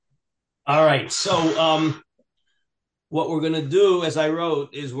All right. So what we're going to do, as I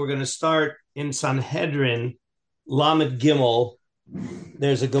wrote, is we're going to start in Sanhedrin, Lamed Gimel.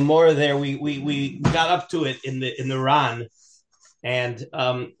 There's a Gemara there. We got up to it in the Ran, and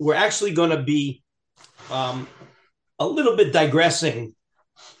we're actually going to be um, a little bit digressing,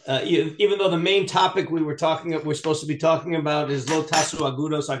 even though the main topic we're supposed to be talking about is Lo Tasu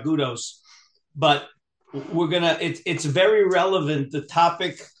Agudos, but we're gonna. It's very relevant. The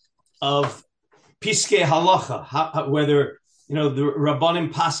topic of Piske Halacha, whether the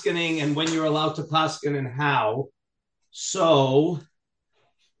Rabbanim paskening and when you're allowed to pasken and how. So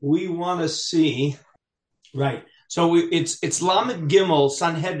we want to see, right? So it's Lamed Gimel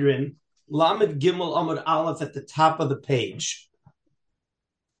Sanhedrin, Lamed Gimel Amud Aleph at the top of the page.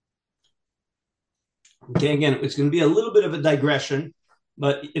 Okay, again, it's going to be a little bit of a digression,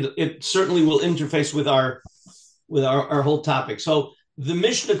 but it certainly will interface with our whole topic. So the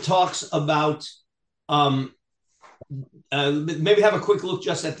Mishnah talks about maybe have a quick look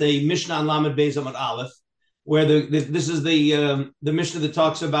just at the Mishnah on Lamed Beis Amud Aleph, where this is the Mishnah that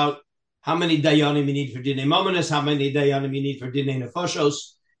talks about how many dayanim you need for dinei mominus, how many dayanim you need for dinei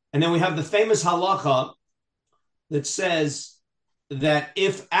nefoshos, and then we have the famous halacha that says that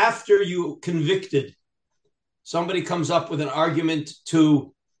if after you convicted somebody comes up with an argument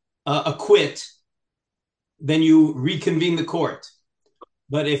to acquit, then you reconvene the court.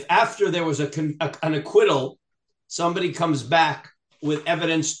 But if after there was an acquittal, somebody comes back with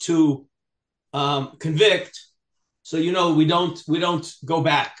evidence to convict, so we don't go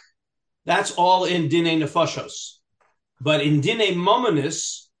back. That's all in dinei nefashos. But in dinei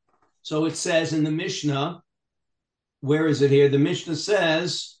mominus, so it says in the Mishnah, where is it here? The Mishnah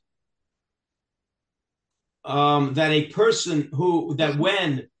says that a person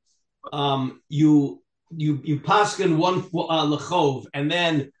when you paskin one lechov, and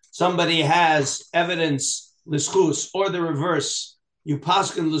then somebody has evidence l'schus, or the reverse, you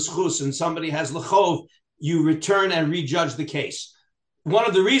paskin l'schus and somebody has lechov, you return and rejudge the case. One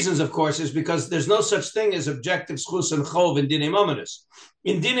of the reasons, of course, is because there's no such thing as objective schus and chov in dinei mominus.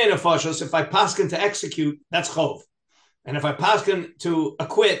 In dinei nefashos, if I paskin to execute, that's chov, and if I paskin to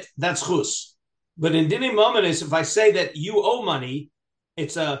acquit, that's chus. But in dinei mominus, if I say that you owe money,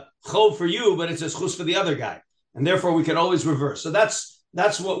 it's a chov for you, but it's a schus for the other guy, and therefore we can always reverse. So that's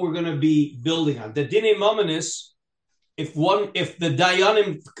what we're going to be building on. The dinei mominus, if the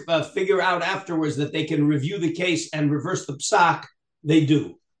dayanim figure out afterwards that they can review the case and reverse the psak, they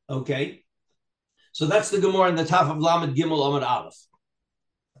do. Okay, so that's the Gemara in the top of Lamed Gimel Amud Aleph.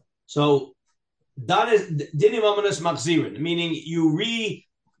 So that is dinei mominus machzirin, meaning you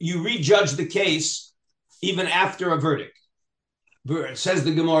rejudge the case even after a verdict. It says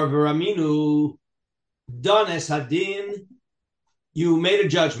the Gemara, V'raminu danes hadin, you made a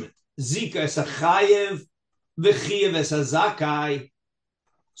judgment. Zika es a chayev, v'chiyev es a zakai.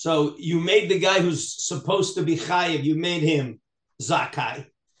 So you made the guy who's supposed to be chayev, you made him zakai.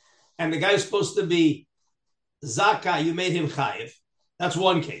 And the guy who's supposed to be zakai, you made him chayev. That's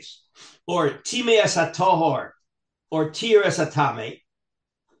one case. Or time es a tohor, or tir es a tame.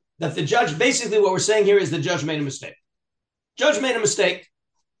 That the judge, basically what we're saying here is the judge made a mistake. Judge made a mistake.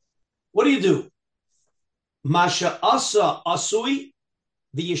 What do? Masha asa asui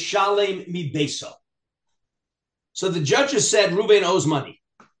v'yishalem mi beso. So the judge has said Reuven owes money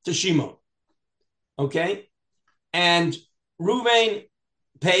to Shimon. Okay? And Reuven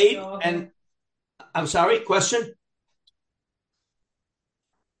paid, and I'm sorry, question?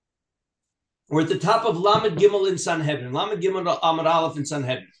 We're at the top of Lamed Gimel in Sanhedrin. Lamed Gimel Amud Aleph in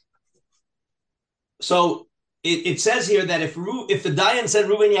Sanhedrin. So it says here that if the Dayan said,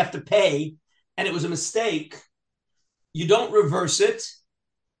 Reuven, you have to pay, and it was a mistake, you don't reverse it,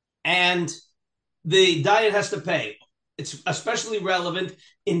 and the Dayan has to pay. It's especially relevant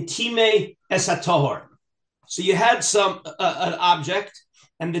in Time Esatohor. So you had an object,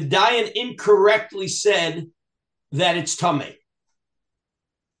 and the Dayan incorrectly said that it's Tameh.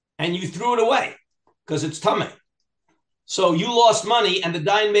 And you threw it away because it's Tameh. So you lost money, and the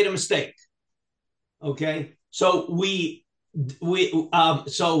Dayan made a mistake. Okay, so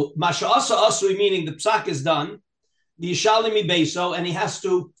so Masha Asa Asui, meaning the psak is done, the Yishalimi Beso, and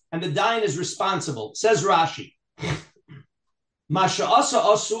and the Dayan is responsible. Says Rashi, Masha Asa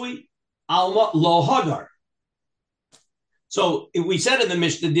Asui Alma Lo Hadar. So we said in the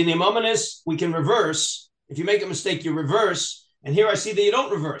Mishnah, Dinei Mominus, we can reverse. If you make a mistake, you reverse. And here I see that you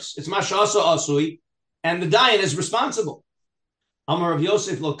don't reverse. It's Masha Asa Asui, and the Dayan is responsible. Amar of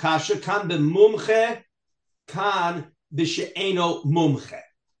Yosef lo kasha kan b'mumche kan b'she'eno mumche.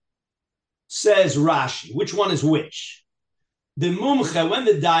 Says Rashi, which one is which? the mumche, when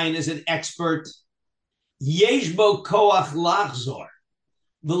the dayan is an expert, yesh bo koach lachzor,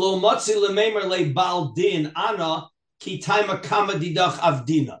 v'lo motzi lemeimer le bal din ana ki taima kama didach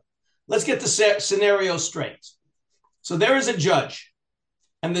avdina. Let's get the scenario straight. So there is a judge,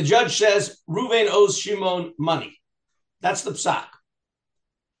 and the judge says, Ruvain owes Shimon money. That's the psak.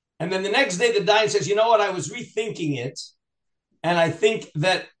 And then the next day, the dayan says, you know what, I was rethinking it, and I think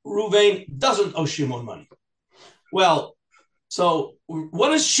that Ruvain doesn't owe Shimon money. Well, so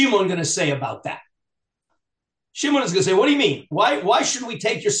what is Shimon going to say about that? Shimon is going to say, what do you mean? Why should we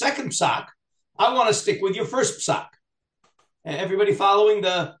take your second psak? I want to stick with your first psak. Everybody following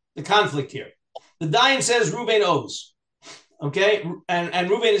the conflict here. The dayan says Ruvain owes. Okay? And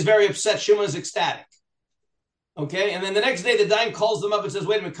Ruvain is very upset. Shimon is ecstatic. Okay? And then the next day, the dayan calls them up and says,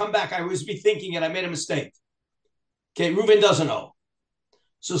 wait a minute, come back. I was rethinking it. I made a mistake. Okay? Ruvain doesn't owe.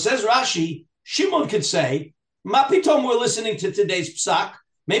 So says Rashi, Shimon could say, Ma pitom, we're listening to today's psak.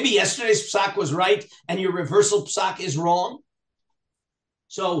 Maybe yesterday's psak was right and your reversal psak is wrong.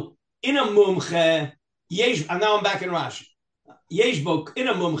 So in a mumche, and now I'm back in Rashi. Yesh bo in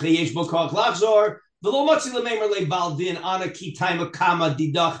a mumche, yesh bo koach lachzor, v'lo motzi lemeimer le bal din ana ki taima kama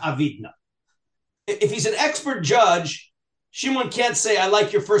didach avidna. If he's an expert judge, Shimon can't say, I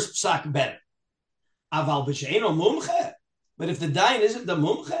like your first psak better. Aval b'sheino mumche. But if the dayan isn't the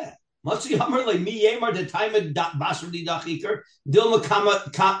mumche, Matzi Hamar le mi yemar de time basur didach iker dilma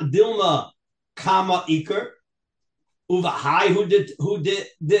kama iker uvahai who did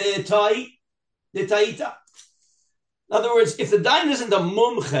taita. In other words, if the dayan isn't the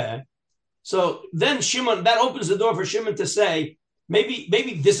mumche, so then Shimon, that opens the door for Shimon to say,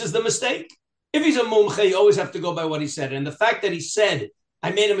 maybe this is the mistake. If he's a mumche, you always have to go by what he said. And the fact that he said,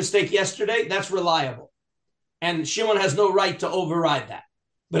 I made a mistake yesterday, that's reliable. And Shimon has no right to override that.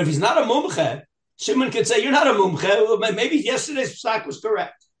 But if he's not a mumche, Shimon could say, you're not a mumche. Maybe yesterday's psak was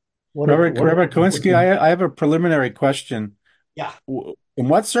correct. Rabbi Karlinsky, I have a preliminary question. Yeah. In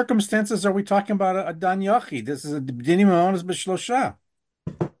what circumstances are we talking about a dan yochi? This is a dinim ma'onos b'shlosha.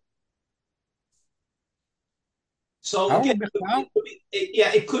 So again,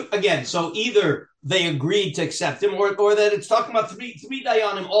 it could again. So either they agreed to accept him, or that it's talking about three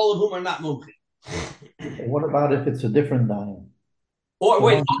dayanim, all of whom are not mumche. What about if it's a different dayan? Or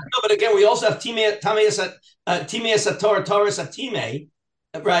wait, no, but again, we also have timeas ator taurus atime,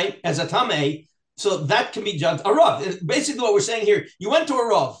 right? As a tame, so that can be judged a rav. Basically, what we're saying here, you went to a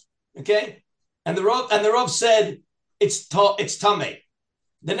rav, okay, and the rav said it's tame.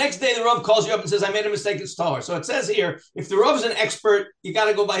 The next day, the rav calls you up and says, "I made a mistake. It's tahor." So it says here, if the rav is an expert, you got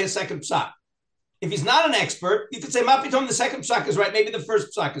to go by his second psak. If he's not an expert, you could say, "Mapitom, the second psak is right. Maybe the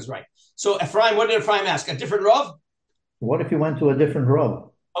first psak is right." So Ephraim, what did Ephraim ask? A different rav? What if you went to a different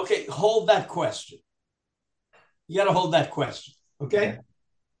rav? Okay, hold that question. You got to hold that question. Okay? Yeah.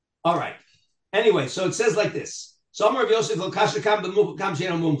 All right. Anyway, so it says like this. So Amar Rav Yosef lo kasha kam b'mukam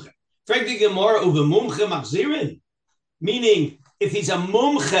she'eno mumche. Frag the Gemara uve mumche machzirin. Meaning, if he's a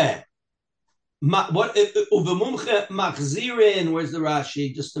mumche, what uve mumche machzirin? Where's the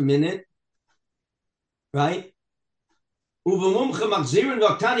Rashi? Just a minute. Right? Uve mumche machzirin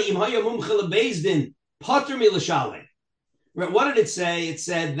v'aktani im haya mumche lebezdin pater mi l'shalem. What did it say? It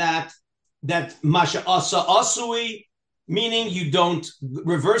said that masha asa asui, meaning you don't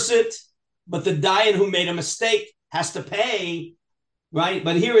reverse it, but the dayan who made a mistake has to pay, right?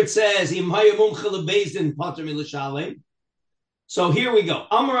 But here it says im haya mumche lebezdin pater mi l'shalem. So here we go.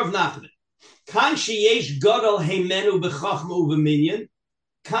 Amar of Nachman. Kan sheyesh gadol heimenu b'chachma uveminyan.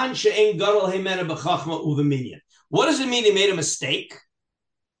 Kan she'en gadol heimenu b'chachma uveminyan. What does it mean he made a mistake?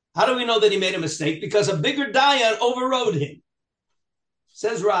 How do we know that he made a mistake? Because a bigger dayan overrode him.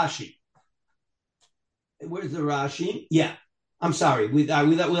 Says Rashi. Where's the Rashi? Yeah. I'm sorry. We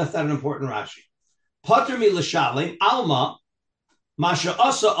left out an important Rashi. Pater mi l'shalem alma masha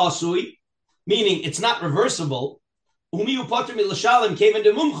asa asui, meaning it's not reversible. Umiu pater mi l'shalem came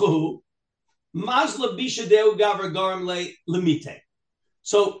into mumchahu mazla bisha deu gaver garam lemite.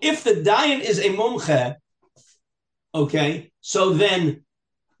 So if the dayan is a mumche, okay, so then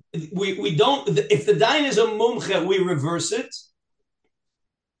we don't, if the dayan is a mumche, we reverse it.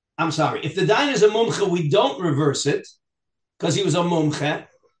 I'm sorry. If the dayan is a mumche, we don't reverse it because he was a mumche,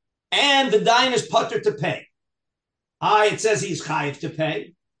 and the dayan is pater to pay. It says he's chayiv to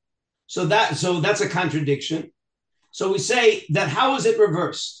pay. So that's a contradiction. So we say that how is it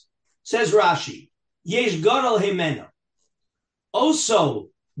reversed? Says Rashi, yesh gadol heimena. Also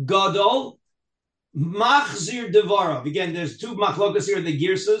gadol machzir devarav. Again, there's two machlokas here, the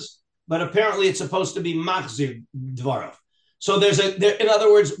girsas, but apparently it's supposed to be machzir devarav. So in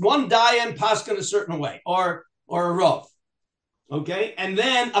other words, one dayan paskin a certain way, or a rav. Okay, and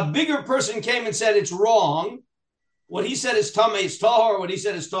then a bigger person came and said it's wrong. What he said is tamei is tahor. What he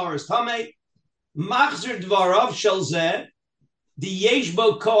said is tahor is tamei. Machzir dvarav shel zeh the yesh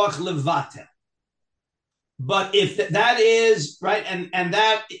bo koach levate. But if that is right, and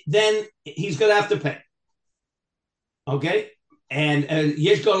that, then he's going to have to pay. Okay, and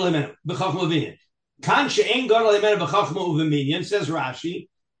yesh gadol himenu b'chachma u'vinyan. Kan she'en gadol himenu b'chachma u'vinyan, says Rashi.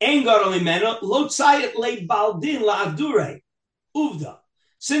 En gadol himenu lo tzayit le baldin la'adure uvda.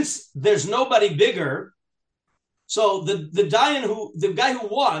 Since there's nobody bigger, so the guy who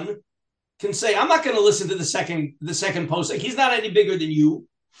won can say, I'm not going to listen to the second posek. He's not any bigger than you.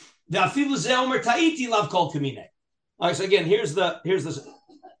 All right, so again, here's the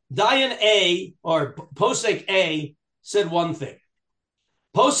Dayan A or posek A said one thing.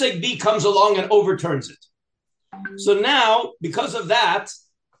 Posek B comes along and overturns it. So now, because of that,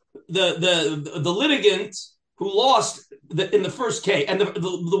 the litigant who lost in the first case, and the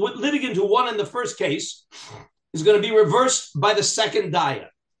litigant who won in the first case is going to be reversed by the second Dayan.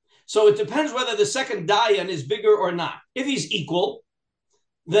 So it depends whether the second Dayan is bigger or not. If he's equal,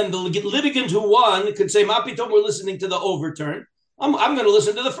 then the litigant who won could say, Mapitom, we're listening to the overturn. I'm going to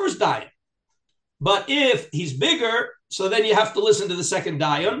listen to the first Dayan. But if he's bigger, so then you have to listen to the second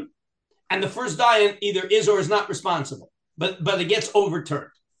Dayan, and the first Dayan either is or is not responsible, but it gets overturned.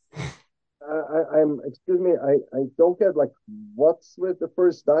 Excuse me, I don't get, like, what's with the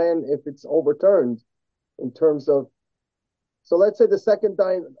first Dayan if it's overturned in terms of, so let's say the second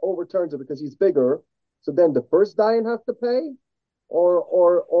Dayan overturns it because he's bigger, so then the first Dayan has to pay? Or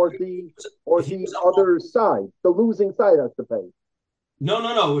the other side, the losing side has to pay?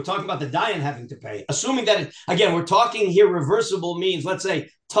 No. We're talking about the Dayan having to pay. Assuming that, again, we're talking here reversible means, let's say,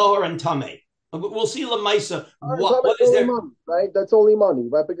 Tahor and Tameh. We'll see Lamaisa. What is there? Money, right? That's only money,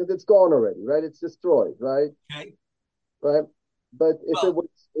 right? Because it's gone already, right? It's destroyed, right? Okay. Right? But if it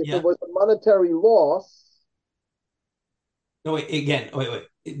was a monetary loss. No, wait.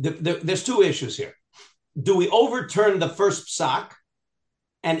 There's two issues here. Do we overturn the first psak?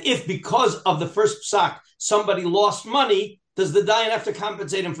 And if because of the first psak somebody lost money, does the Dayan have to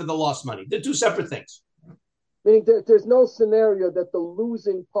compensate him for the lost money? They're two separate things. Meaning there's no scenario that the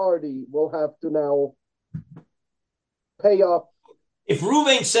losing party will have to now pay up. If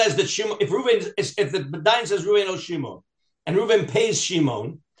Reuven says that if the Dayan says Reuven owes Shimon, and Reuven pays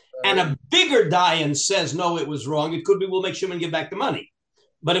Shimon, and a bigger Dayan says no, it was wrong, it could be we'll make Shimon give back the money.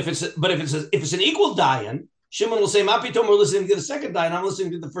 But if it's an equal Dayan, Shimon will say, Mapitom, we're listening to the second Dayan, I'm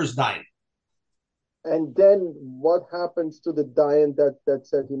listening to the first Dayan. And then what happens to the Dayan that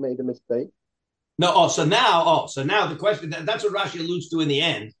said he made a mistake? So now the question, that's what Rashi alludes to in the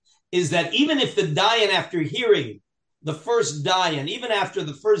end, is that even if the Dayan, after hearing the first Dayan, even after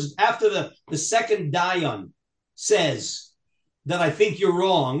the second Dayan says that I think you're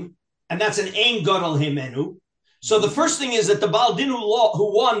wrong, and that's an ein gadol himenu. So the first thing is that the Baal Din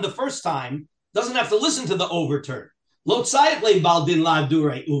who won the first time doesn't have to listen to the overturn. Lo tzayit le Baal Din la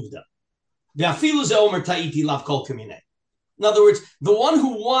durei uvda. Ve'afilu ze omer ta'iti lav kol kamine. In other words, the one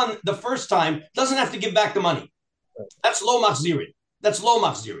who won the first time doesn't have to give back the money. That's lo machzirin.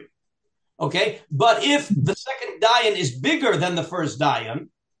 Okay? But if the second Dayan is bigger than the first Dayan,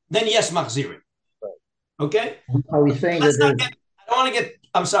 then yes, machzirin. Okay? Are we saying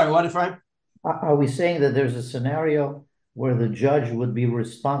I'm sorry, what, Ephraim? Are we saying that there's a scenario where the judge would be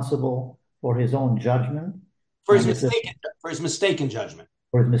responsible for his own judgment? For his mistaken judgment.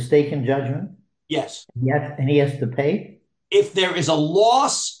 For his mistaken judgment? Yes. And he has to pay? If there is a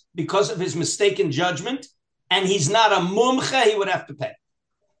loss because of his mistaken judgment, and he's not a mumche, he would have to pay.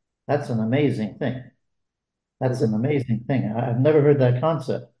 That's an amazing thing. I've never heard that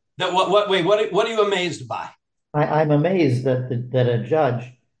concept. What are you amazed by? I'm amazed that a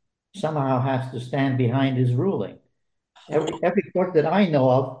judge somehow has to stand behind his ruling. Every court that I know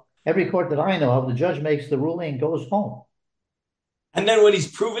of, the judge makes the ruling and goes home. And then when he's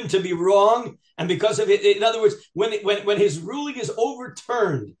proven to be wrong, and because of it, in other words, when his ruling is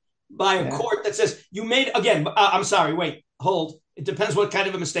overturned by a court that says you made, again, I'm sorry, wait, hold. It depends what kind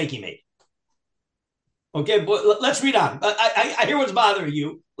of a mistake he made. Okay, but let's read on. I hear what's bothering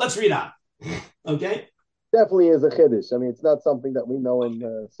you. Let's read on. Okay? Definitely is a chiddush. I mean, it's not something that we know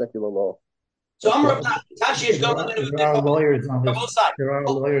in secular law. So I'm Tashi is going to. There are lawyers on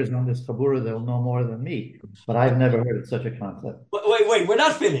this Chabura that will know more than me, but I've never heard of such a concept. Wait, we're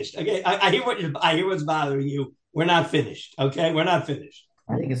not finished. Okay, I hear what's bothering you. We're not finished. Okay, we're not finished.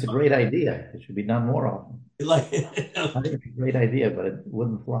 I think it's a great idea. It should be done more often. I think it's a great idea, but it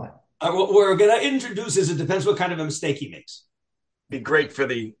wouldn't fly. What we're going to introduce is it depends what kind of a mistake he makes. Be great for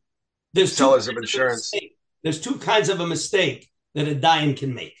the sellers of insurance. There's two kinds of a mistake that a dayan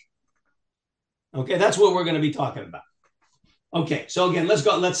can make. Okay, that's what we're going to be talking about. Okay, so again, let's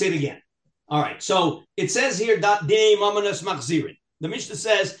go. Let's say it again. All right, so it says here that day mamanas machzirin. The Mishnah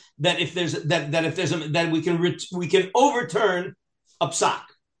says that if there's that we can overturn a psak.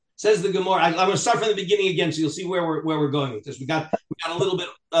 Says the Gemara. I'm going to start from the beginning again, so you'll see where we're going with this. We got a little bit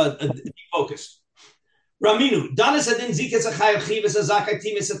defocused. Raminu danas adin zikas achayav chivas azakai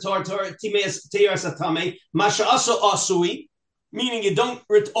times ator times teras atame masha aso asui, meaning you don't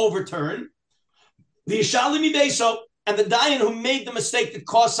overturn the yishalimi beso, and the dayan who made the mistake that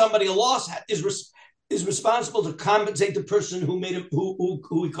caused somebody a loss is responsible to compensate the person who made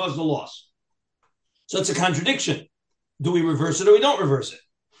who caused the loss. So it's a contradiction. Do we reverse it or we don't reverse it?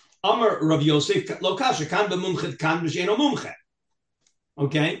 Amar Rav Yosef lo kasha kan b'mumchet kan b'sheino mumche.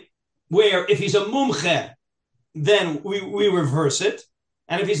 Okay, where if he's a mumche, then we reverse it,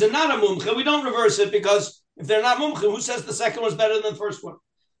 and if he's not a mumche, we don't reverse it, because if they're not mumche, who says the second one's better than the first one?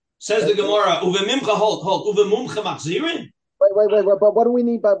 Says the Gemara, uve mimcha hold uve mumche machzirin. Wait. But what do we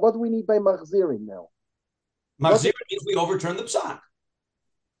need by machzirin now? Machzirin means we overturn the psak,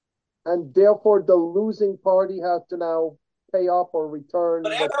 and therefore the losing party has to now pay up or return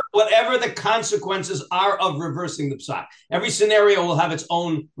whatever the consequences are of reversing the psak. Every scenario will have its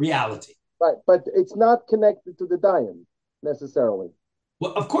own reality. Right, but it's not connected to the dayan necessarily.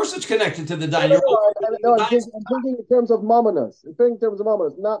 Well, of course it's connected to the dayan. I'm thinking in terms of mamanas.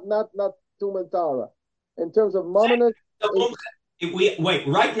 Not tumantara. In terms of mamanas. Wait,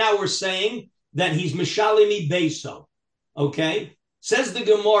 right now we're saying that he's mishalimi beso. Okay? Says the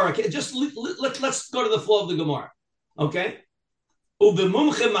Gemara. Just let's go to the flow of the Gemara. Okay?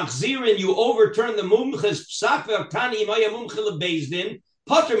 Ubemumche machzirin, you overturn the mumche's psak ve'aktani imaya mumche lebezdin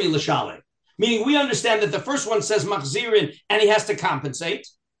pater mi l'shale. Meaning we understand that the first one says machzirin and he has to compensate.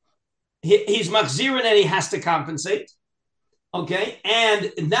 He's machzirin and he has to compensate. Okay?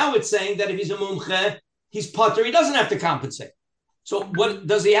 And now it's saying that if he's a mumche, he's pater, he doesn't have to compensate. So what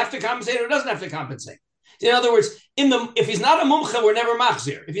does he have to compensate or doesn't have to compensate? In other words, if he's not a mumche, we're never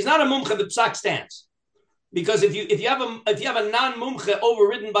machzir. If he's not a mumche, the psak stands. Because if you have a non-mumche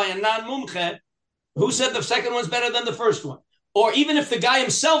overridden by a non-mumche, who said the second one's better than the first one? Or even if the guy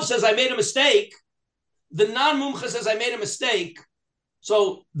himself says, I made a mistake, the non-mumche says, I made a mistake.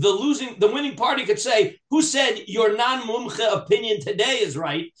 So the winning party could say, who said your non-mumche opinion today is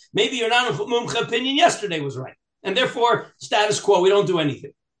right? Maybe your non-mumche opinion yesterday was right. And therefore, status quo, we don't do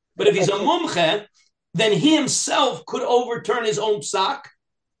anything. But if he's a mumche, then he himself could overturn his own psak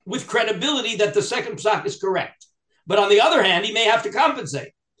with credibility that the second psak is correct. But on the other hand, he may have to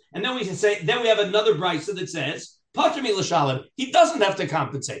compensate. And then we can say, then we have another brisa that says, Pater mi l'shalem, he doesn't have to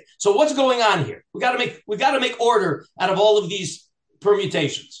compensate. So what's going on here? We got to make order out of all of these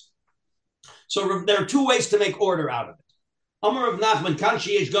permutations. So there are two ways to make order out of it. Amar of Nachman,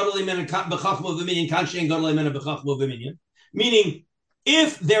 kanshi yesh gadol imena b'chachmo v'minyan, kanshi ein gadol imena b'chachmo v'minyan. Meaning,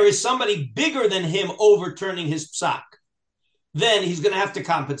 if there is somebody bigger than him overturning his psak, then he's going to have to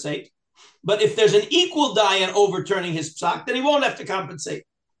compensate. But if there's an equal dayan overturning his psak, then he won't have to compensate.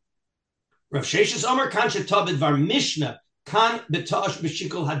 Rav Sheshes Amar kan shetabed var Mishnah kan betash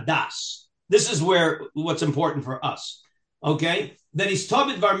b'shikol hadas. This is where what's important for us. Okay, that he's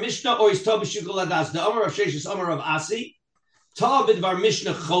tabed var Mishnah or he's tabed b'shikol hadas. The Amar Rav Sheshes Amar of Asi tabed var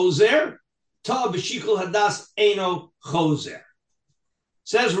Mishnah chozer, tabed b'shikol hadas eno chozer.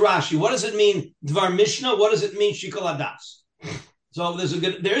 Says Rashi, what does it mean dvar Mishnah? What does it mean shikol hadas? So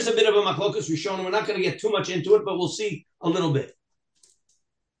there is a bit of a machlokus Rishonim. We're not going to get too much into it, but we'll see a little bit.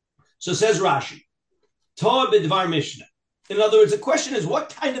 So says Rashi, Torah b'dvar Mishnah. In other words, the question is,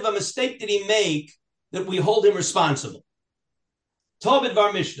 what kind of a mistake did he make that we hold him responsible? Torah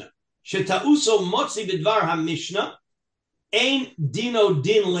b'dvar Mishnah. Sheta'uso motzi b'dvar ha-Mishnah ein dino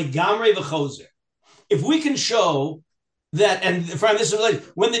din legamre v'chozer. If we can show that, and from this related,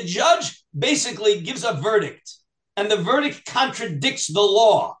 when the judge basically gives a verdict, and the verdict contradicts the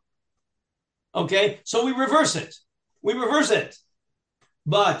law, okay, so we reverse it.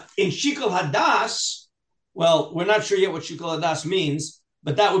 But in Shikol Hadas, well, we're not sure yet what Shikol Hadas means,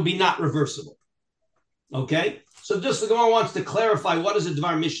 but that would be not reversible. Okay? So just the Gemara wants to clarify, what does a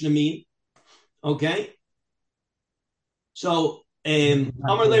Dvar Mishnah mean? Okay? So,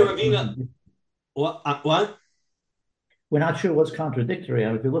 Amar Le Ravina, what? We're not sure what's contradictory.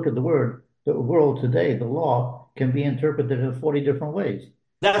 If you look at the world today, the law can be interpreted in 40 different ways.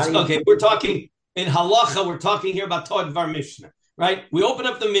 That's okay. We're talking in halacha, we're talking here about Torah Dvar Mishnah. Right? We open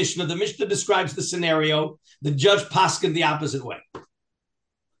up the Mishnah. The Mishnah describes the scenario. The judge paskin the opposite way.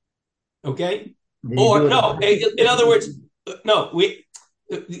 Okay? Or no, in other words, no.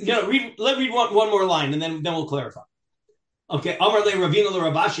 Let's read one more line, and then we'll clarify. Okay, Amar le Ravina le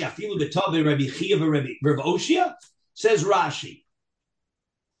Ravashi afilu b'tov Rabbi Chia Rabbi Oshia, says Rashi.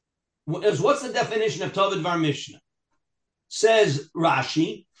 What's the definition of Tov Dvar Mishnah? Says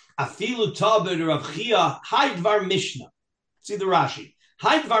Rashi, afilu Tov Rav Chia Hai Dvar Mishnah. See the Rashi.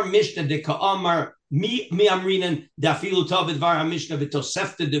 Hai Dvar Mishnah de Ka'amar mi amrinan dafilu Tov Dvar Mishnah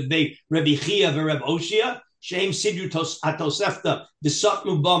v'tosefta de be Rabbi Chia v'Rab Oshia. Sheim sidru atosefta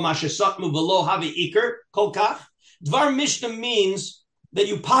v'satmu ba mashasatmu v'lo havi iker kolkach. Dvar Mishnah means that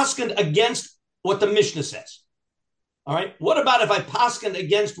you paskin against what the Mishnah says. All right. What about if I paskin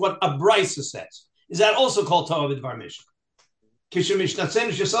against what a brisa says? Is that also called Torah Dvar Mishnah? Kisha Mishnah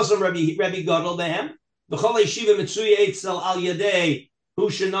Tzenish Yisasam Rabbi Gadol Dehem B'chol Yeshiva Mitzuya Eitzel Al Yadei Hu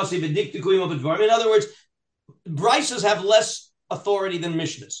Shenasi V'Diktikuim of Dvarim. In other words, brisas have less authority than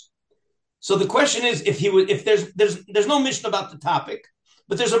Mishnahs. So the question is, if there's no Mishnah about the topic,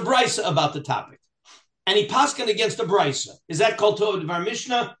 but there's a brisa about the topic, and he paskin against a brisa, is that called Torah Dvar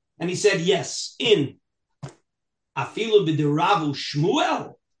Mishnah? And he said yes. In Afilu b'deravu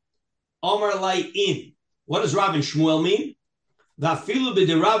Shmuel, Omar Lai in. What does Rav and Shmuel mean? V'afilu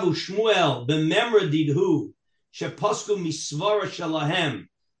b'deravu Shmuel b'memra didhu sheposku misvara shalahem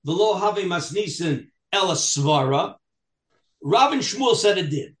v'lo have masnisen ela svara. Rav and Shmuel said it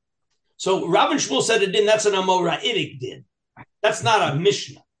did. So Rav and Shmuel said it did. That's an Amoraitic did. That's not a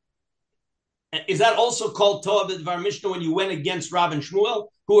Mishnah. Is that also called Torah Dvar Mishnah when you went against Rav and Shmuel,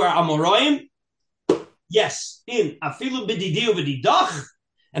 who are Amoraim? Yes, in afilu b'didiu v'didach,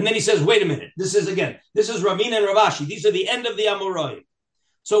 and then he says, "Wait a minute. This is Ravina and Ravashi. These are the end of the Amoraim."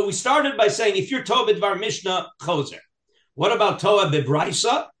 So we started by saying, if you're Torah b'dvar Mishnah, choser. What about Torah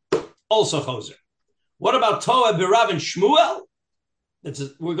b'braisa? Also choser. What about Torah b'Rav and Shmuel?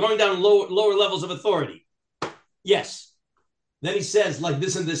 We're going down lower levels of authority. Yes. Then he says, like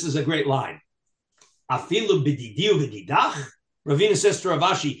this, and this is a great line. Afilu b'didiu v'didach. Ravina says to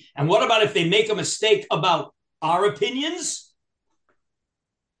Ravashi, and what about if they make a mistake about our opinions?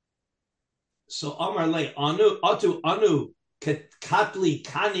 So Amar le anu katli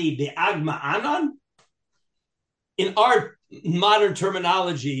kani be'agma anan. In our modern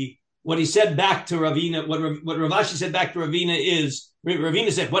terminology, what he said back to Ravina, what Ravashi said back to Ravina is,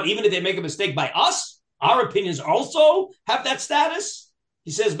 Ravina said, what, even if they make a mistake by us, our opinions also have that status?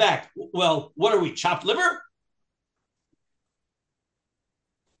 He says back, well, what are we, chopped liver?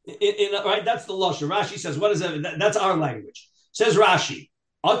 Right, that's the lashon. Rashi says, "What is that?" That's our language. Says Rashi,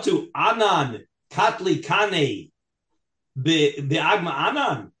 "Atu anan katli kane be'agma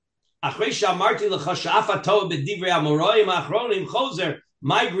anan." Achrei shamarti l'chashafa tov b'divrei amoraim achronim chozer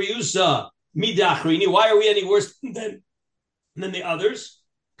my griusa midachrini. Why are we any worse than the others?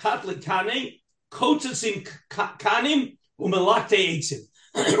 Katli kane kotzitzim kanim umelakte eitzim.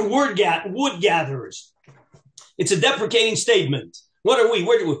 Wood gatherers. It's a deprecating statement. What are we?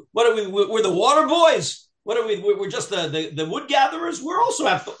 We're the water boys. What are we? We're just the wood gatherers. We also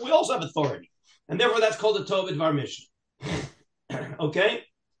have authority, and therefore that's called the Tov Dvar Mishnah. Okay.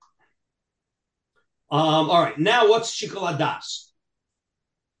 All right. Now what's Shikol Hadas?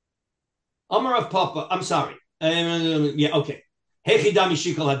 Amar of Papa. I'm sorry. Yeah. Okay. Hechidami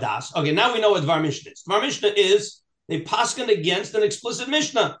Shikol Hadas. Okay. Now we know what Dvar Mishnah is. Dvar Mishnah is they paskin against an explicit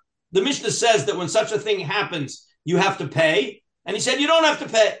Mishnah. The Mishnah says that when such a thing happens, you have to pay. And he said, you don't have to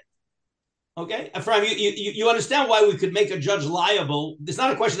pay. Okay? Ephraim, you understand why we could make a judge liable. It's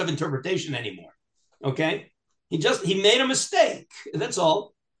not a question of interpretation anymore. Okay? He made a mistake. That's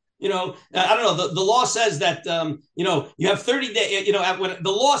all. I don't know. The law says that, you have 30 days, when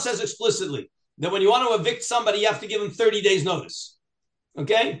the law says explicitly that when you want to evict somebody, you have to give him 30 days notice.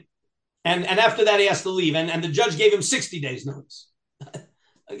 Okay? And after that, he has to leave. And the judge gave him 60 days notice.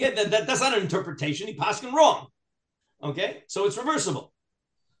 Again, that's not an interpretation. He paskin wrong. Okay, so it's reversible.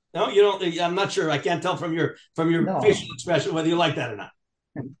 No, you don't. I'm not sure. I can't tell from your facial expression whether you like that or not.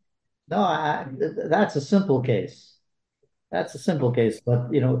 No, that's a simple case. That's a simple case. But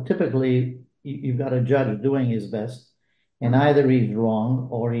typically you've got a judge doing his best, and either he's wrong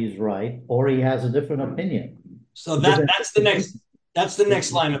or he's right or he has a different opinion. So that's the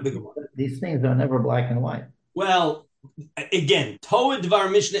next line of the Gemara. These things are never black and white. Well, again, Torah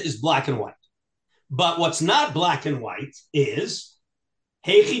Dvar Mishnah is black and white. But what's not black and white is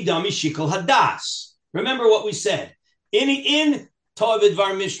Heichi Dami Shikol Hadas. Remember what we said. In Torah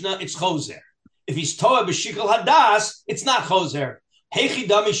Dvar Mishnah, it's Choser. If he's Torah B'Shikol Hadas, it's not Choser. Heichi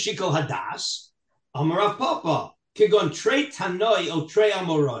Dami Shikol Hadas. Amarav Papa. Kegon Trei Tanoi O Trei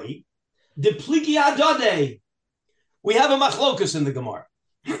Amoroi. Depligi Adode. We have a machlokus in the Gemara.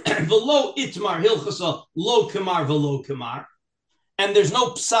 V'lo itmar hilchasa lo kamar v'lo kamar. and there's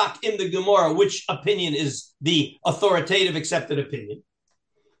no psak in the Gemara which opinion is the authoritative accepted opinion.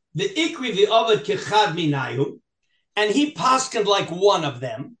 The ikri v'avad kechad minayu, and he paskened like one of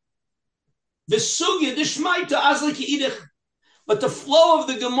them. The sugya d'shmaita azli ki'idich, but the flow of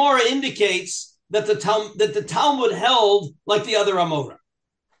the Gemara indicates that the Talmud held like the other Amora.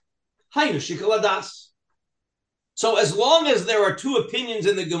 Haynu shikol hadas. So as long as there are two opinions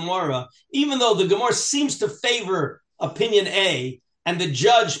in the Gemara, even though the Gemara seems to favor opinion A and the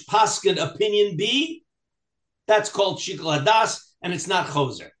judge paskened opinion B, that's called shikol hadas, and it's not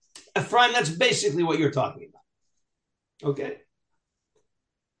choser. Ephraim, that's basically what you're talking about. Okay?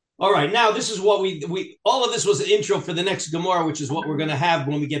 All right, now this is what we all of this was an intro for the next Gemara, which is what we're going to have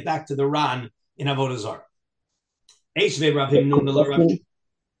when we get back to the Ran in Avodah Zarah.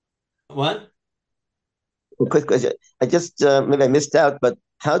 What? Quick question. I just maybe I missed out, but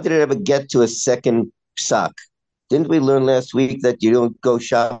how did it ever get to a second psak? Didn't we learn last week that you don't go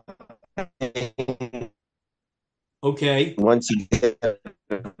shopping? Okay. Once you get a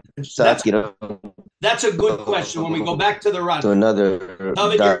psak, you know. That's a good question. When we go back to the Ran, to another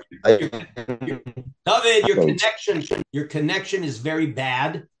David, your connection is very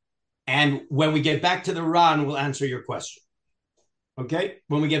bad, and when we get back to the Ran, we'll answer your question. Okay.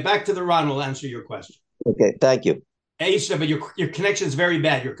 When we get back to the Ran, we'll answer your question. Okay, thank you. Aisha, but your connection is very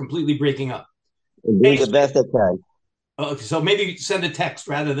bad. You're completely breaking up. I'm doing the best I can. Okay, so maybe send a text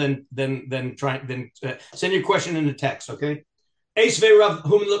rather than send your question in a text. Okay. There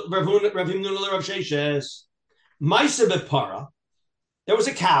was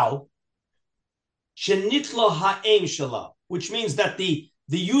a cow, which means that the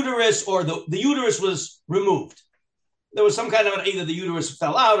uterus or the uterus was removed. There was some kind of either the uterus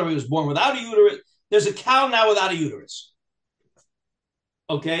fell out or he was born without a uterus. There's a cow now without a uterus.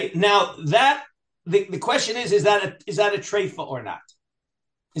 Okay, now that the question is that a treifa or not?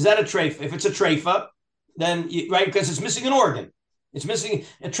 Is that a treifa? If it's a treifa, then right, because it's missing an organ. It's missing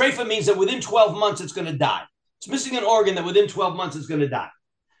a treifa means that within 12 months it's going to die. It's missing an organ that within 12 months it's going to die.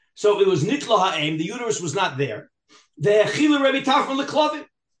 So it was nitlo ha'em. The uterus was not there. The achila Rabbi Tarfon leklovin.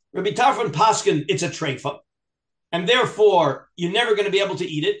 Rabbi Tarfon paskin. It's a treifa, and therefore you're never going to be able to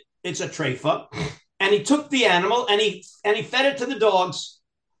eat it. It's a treifa. And he took the animal and he fed it to the dogs.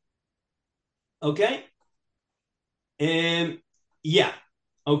 Okay? Yeah.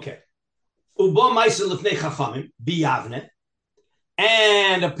 Okay. And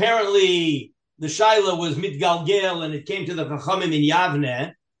apparently the Shaila was mitgalgel and it came to the Chachamim in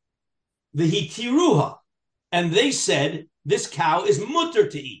Yavne. The hitiruha. And they said, this cow is mutter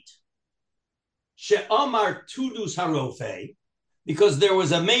to eat. She'amar tudus harofe. Because there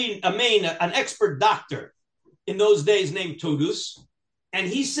was an expert doctor in those days named Tudus, and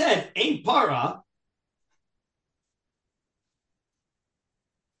he said, "Ein para."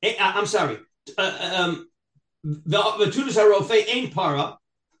 I'm sorry. The Tudus Harofe ein para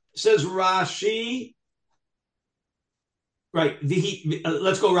says Rashi. Right.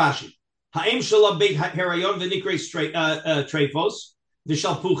 Let's go Rashi. Ha'em shalab beit harayon v'nikre treifos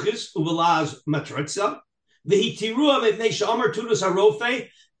v'shalpuchis uvelaz matritza. The hitirua mevnei she'amar tudus harofe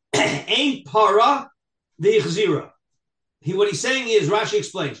ein para v'chzira. What he's saying is, Rashi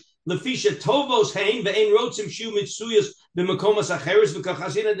explains, lefisha tovos hein ve'ein rotzim shu mitzuyas b'makomas acheres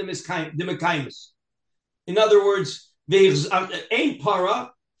v'kachasina demekaimus. In other words, ein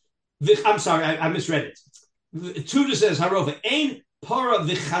para. I'm sorry, I misread it. Tudus says harofe ein para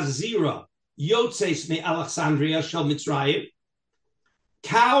v'chazira yotzes me Alexandria shel Mitzrayim.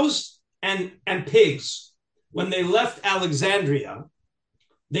 Cows and pigs. When they left Alexandria,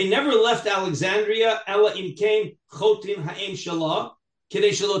 they never left Alexandria. Ella imkain chotin ha'em shalah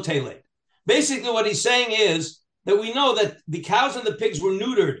kidei shelo teled. Basically, what he's saying is that we know that the cows and the pigs were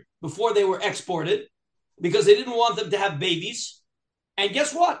neutered before they were exported because they didn't want them to have babies. And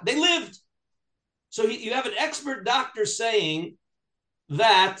guess what? They lived. So you have an expert doctor saying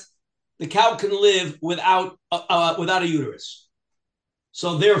that the cow can live without a uterus.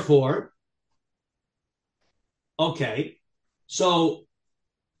 So therefore, okay, so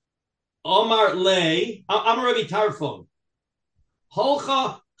Omar Lei, Amar Rabbi Tarfon,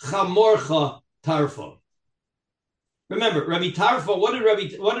 Holcha Chamorcha Tarfon. Remember, Rabbi Tarfon. What did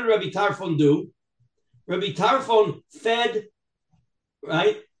Rabbi Tarfon do? Rabbi Tarfon fed.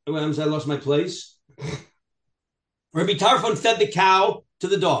 Right, I lost my place. Rabbi Tarfon fed the cow to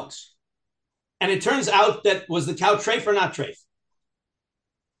the dogs, and it turns out that was the cow treif or not treif?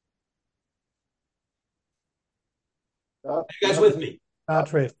 Are you guys with me? Not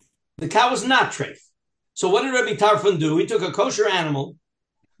treif. The cow was not treif. So what did Rabbi Tarfon do? He took a kosher animal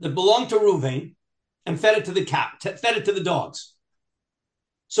that belonged to Reuven and fed it to the cow, fed it to the dogs.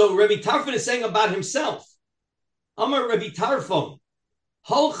 So Rabbi Tarfon is saying about himself, Amar Rabbi Tarfon,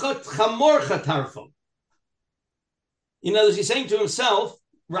 Holchat Chamorcha Tarfon. In other words, he's saying to himself,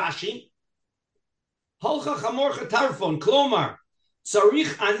 Rashi, Holcha Chamorcha Tarfon, Klomar,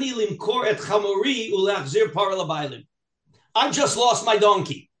 Tzarich ani limkor et chamori uleachzir para labaylim. I just lost my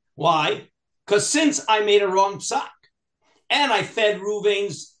donkey. Why? Because since I made a wrong psak and I fed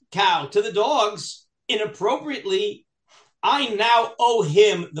Ruvain's cow to the dogs inappropriately, I now owe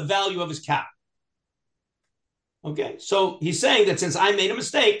him the value of his cow. Okay, so he's saying that since I made a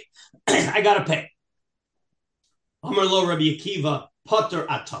mistake, I got to pay. Amar lo Rabbi Akiva, pater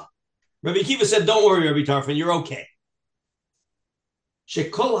ata. Rabbi Akiva said, don't worry, Rabbi Tarfon, you're okay.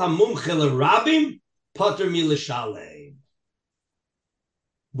 Shekol hamumche l'rabim, pater milishale.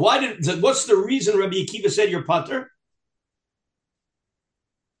 What's the reason Rabbi Akiva said you're pater?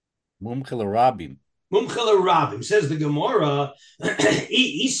 Mumche l'rabim. Mumche l'rabim, says the Gemara,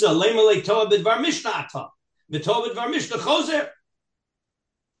 Isa lemele toa bidvar mishnah ata. V'toa bidvar mishnah chozer.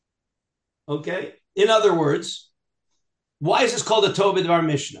 Okay, in other words, why is this called a toa bidvar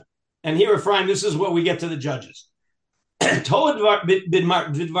mishnah? And here, Ephraim, this is what we get to the judges. Toa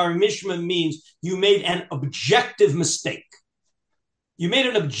bidvar mishnah means you made an objective mistake. You made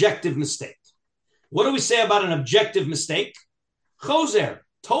an objective mistake. What do we say about an objective mistake? Chozer,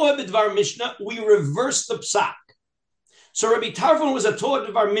 Toa b'dvar Mishnah, we reverse the psak. So Rabbi Tarfon was a Toa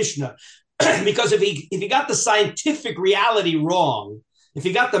b'dvar Mishnah because if he got the scientific reality wrong, if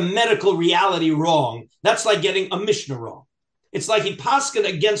he got the medical reality wrong, that's like getting a Mishnah wrong. It's like he paskin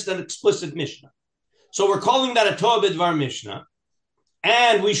against an explicit Mishnah. So we're calling that a Toa b'dvar Mishnah,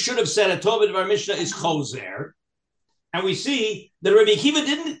 and we should have said a Toa b'dvar Mishnah is Chozer. And we see that Rabbi Akiva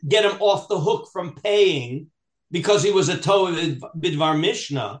didn't get him off the hook from paying because he was a Toa b'dvar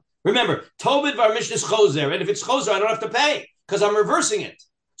Mishnah. Remember, Toa b'dvar Mishnah is Chozer, and if it's Chozer, I don't have to pay because I'm reversing it.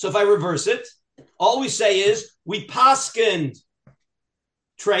 So if I reverse it, all we say is we paskined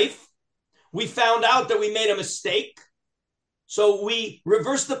treif. We found out that we made a mistake, so we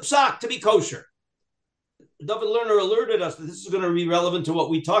reversed the psak to be kosher. David Lerner alerted us that this is going to be relevant to what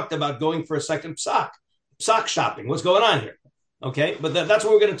we talked about going for a second psak. Psak shopping. What's going on here? Okay, but that's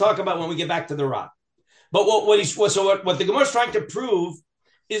what we're going to talk about when we get back to the Ra. But what the Gemara is trying to prove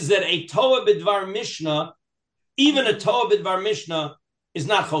is that a Toa b'dvar Mishnah, even a Toa b'dvar Mishnah, is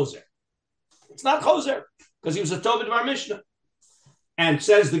not Chozer. It's not Chozer because he was a Toa b'dvar Mishnah. And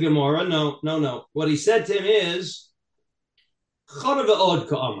says the Gemara, no. What he said to him is, Chada ve'od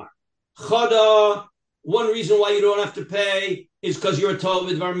ka'amar. Chada, one reason why you don't have to pay is because you're a Toa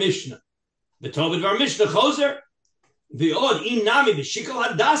b'dvar Mishnah. The Toa b'dvar Mishnah Chozer. Ve'od inami b'shikol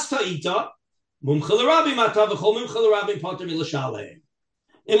hadas ta'ita mumche l'rabim ata v'chol mumche l'rabim pater milashale.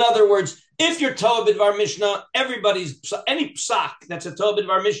 In other words, if you're Toa b'dvar Mishnah, any psak that's a Toa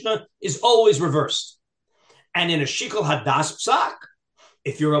b'dvar Mishnah is always reversed. And in a shikol hadas psak,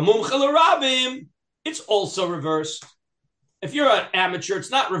 if you're a mumche l'rabim, it's also reversed. If you're an amateur, it's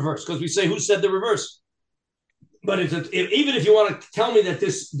not reversed because we say who said the reverse. But even if you want to tell me that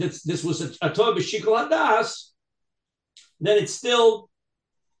this was a Toa b'shikol hadas, then it's still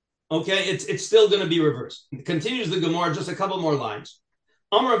okay. It's still going to be reversed. It continues the Gemara, just a couple more lines.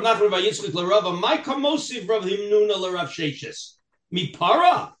 Amar of Nachman v'Yitzchak l'Rava, my kamosiv Rav Himnuna l'Rav Sheshes mi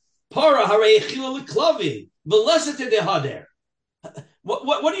para harei echila l'klavim v'lesete dehader.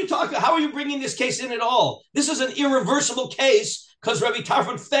 What are you talking? How are you bringing this case in at all? This is an irreversible case because Rabbi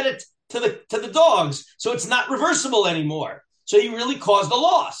Tarfon fed it to the dogs, so it's not reversible anymore. So he really caused a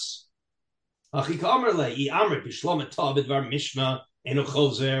loss. Rabbi Tarfon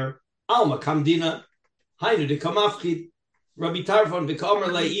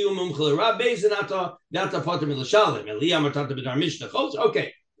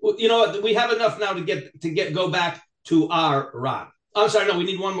okay, well, you know what? We have enough now to go back to our Rab. I'm sorry, no, we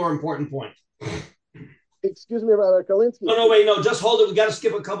need one more important point. Excuse me, Rabbi Karlinsky. No, just hold it. We got to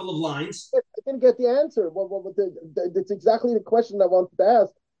skip a couple of lines. I didn't get the answer. It's exactly the question I wanted to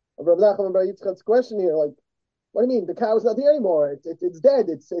ask. Rabbi Nachman and Rabbi Yitzchak's question here. Like, what do you mean? The cow is not here anymore. It's dead.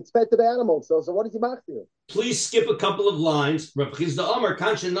 It's fed to the animals. So what is he mach here? Please skip a couple of lines. Rabbi Chizda Omer,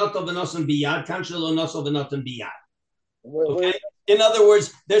 kanshe notov v'nosan biyad, kanshe lo nosov v'nosan biyad. Okay? In other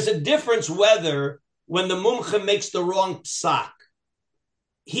words, there's a difference whether when the mumche makes the wrong psak,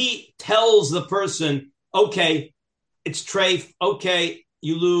 he tells the person, okay, it's treif, okay,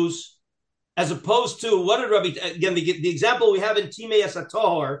 you lose, as opposed to, what did Rabbi, again, the example we have in Timei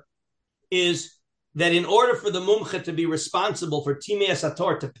Asatohor is that in order for the mumche to be responsible for Timei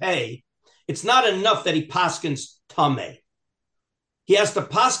Asatohor to pay, it's not enough that he paskins tameh. He has to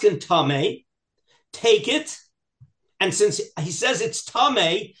paskin tameh, take it, And since he says it's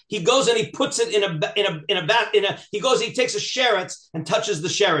tamei, he goes and he puts it he takes a sheretz and touches the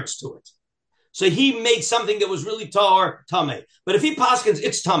sheretz to it. So he made something that was really tahor tamei. But if he paskins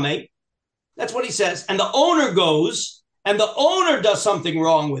it's tamei, that's what he says. And the owner goes and the owner does something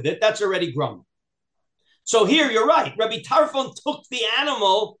wrong with it, that's already grumbling. So here you're right. Rabbi Tarfon took the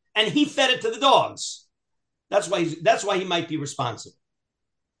animal and he fed it to the dogs. That's why he might be responsible.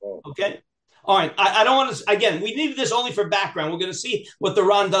 Okay. All right. I don't want to, again, we needed this only for background. We're going to see what the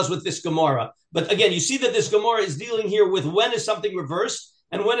Ran does with this Gemara. But again, you see that this Gemara is dealing here with when is something reversed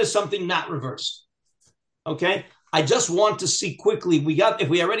and when is something not reversed. Okay. I just want to see quickly. If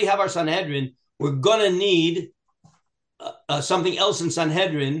we already have our Sanhedrin, we're going to need something else in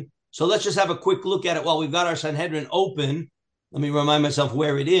Sanhedrin. So let's just have a quick look at it while we've got our Sanhedrin open. Let me remind myself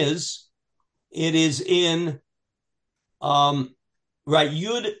where it is. It is in, Yud,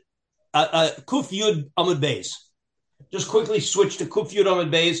 Kuf Yud Amud Beis. Just quickly switch to Kuf Yud Amud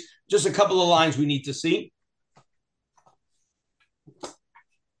Beis. Just a couple of lines we need to see.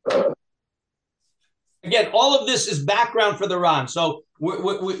 Again, all of this is background for the Ran. So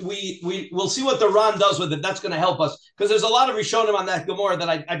we'll see what the Ran does with it. That's going to help us because there's a lot of Rishonim on that Gemara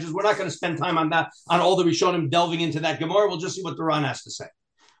that we're not going to spend time on that, on all the Rishonim delving into that Gemara. We'll just see what the Ran has to say.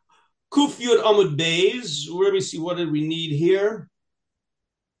 Kuf Yud Amud Beis. Let me see, what did we need here?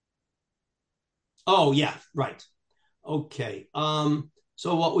 Oh, yeah, right. Okay.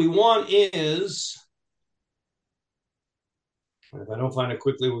 So what we want is, if I don't find it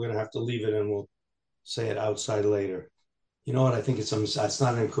quickly, we're going to have to leave it and we'll say it outside later. You know what? I think it's not in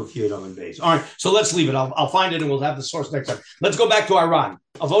Kuf Yud Amud Beis. All right, so let's leave it. I'll find it and we'll have the source next time. Let's go back to our Ran.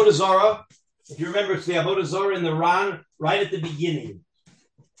 Avodah Zarah. If you remember, it's the Avodah Zarah in the Ran right at the beginning.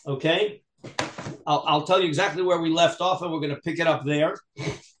 Okay? I'll tell you exactly where we left off and we're going to pick it up there.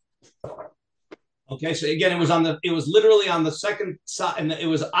 Okay, so again, it was literally on the second side, and it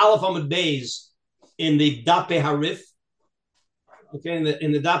was Aleph Amud Beis in the Dape Harif. Okay,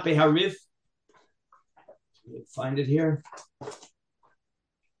 in the Dape Harif. Find it here.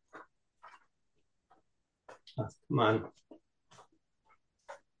 Oh, come on.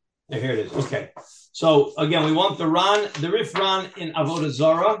 Here it is. Okay. So again, we want the Rif Ran in Avodah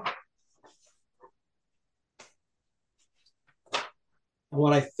Zarah. And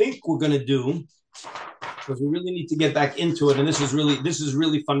what I think we're going to do, because we really need to get back into it, and this is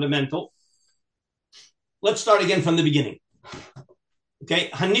really fundamental. Let's start again from the beginning. Okay,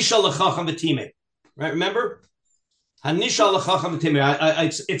 Hanisha l'chacham v'timei. Right, remember? Hanisha l'chacham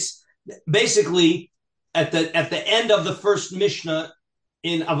v'timei. It's basically at the end of the first Mishnah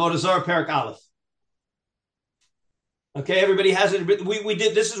in Avodah Zarah Perek Aleph. Okay, everybody has it. We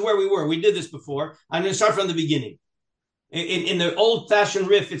did. This is where we were. We did this before. I'm going to start from the beginning. In the old-fashioned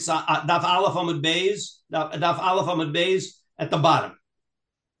riff, it's Daf Aleph Amud Beis, Daf Aleph Amud Beis at the bottom.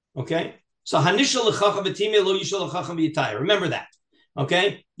 Okay, so Hanisha l'chacham v'timei lo yisha l'chacham v'yitayir. Remember that.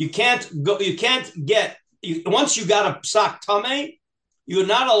 Okay, you can't get once you got a psak tamei, you're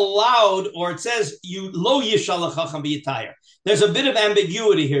not allowed, or it says you lo yisha l'chacham v'yitayir. There's a bit of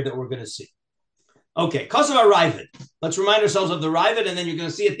ambiguity here that we're going to see. Okay, because of our Ravid. Let's remind ourselves of the Ravid, and then you're going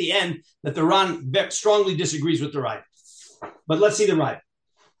to see at the end that the Ran strongly disagrees with the Ravid. But let's see the Ravid.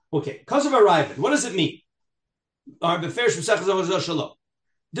 Okay, because of our Ravid, what does it mean?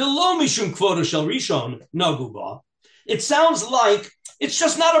 It sounds like it's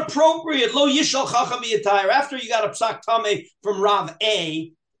just not appropriate. Lo yishal chacham v'yitayir. After you got a psak tamei from Rav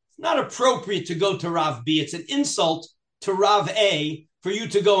A, it's not appropriate to go to Rav B. It's an insult to Rav A for you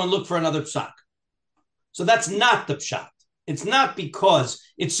to go and look for another psak. So that's not the pshat. It's not because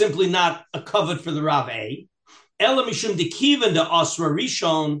it's simply not a covet for the Rav A. Ela mishum dekiven de asra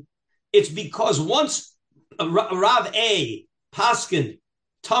rishon. It's because once Rav A paskin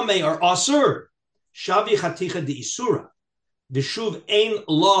tamei or asur shavi chaticha de isura deshuv ein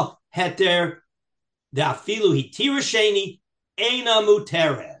lo heter de afilu hitira sheni eina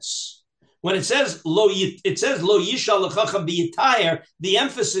muteres. When it says lo yisha l'chacham b'yitayir, the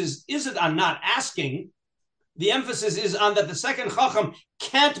emphasis isn't on not asking. The emphasis is on that the second chacham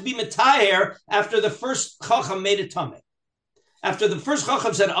can't be mitayer after the first chacham made it tamei. After the first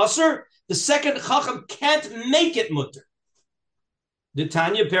chacham said asur, the second chacham can't make it mutter. The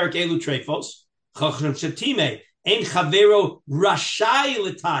Tanya Perek Elu Trefos chacham shetime ein chavero rashai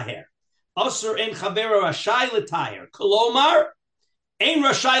l'taher asur ein chavero rashai l'taher kolomar ein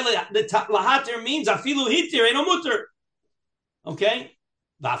rashai l'hater means afilu hitir ein mutter. Okay.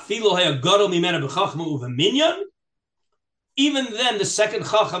 Even then, the second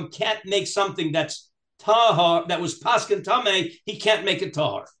chacham can't make something that's tahar, that was paskin tamei, he can't make it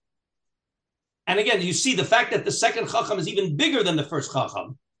tahar. And again, you see the fact that the second Chacham is even bigger than the first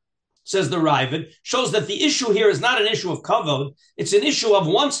Chacham, says the Ravid, shows that the issue here is not an issue of kavod. It's an issue of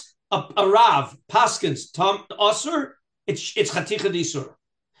once a Rav paskins Tom Osir, it's Chaticha D'Isur.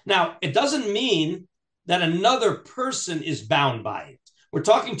 Now, it doesn't mean that another person is bound by it. We're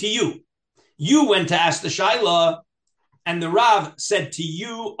talking to you. You went to ask the Shaila, and the Rav said to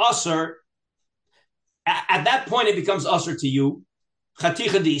you, Osir. At that point, it becomes Osir to you,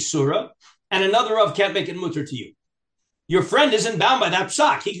 Chaticha D'Isura, and another Rav can't make it mutter to you. Your friend isn't bound by that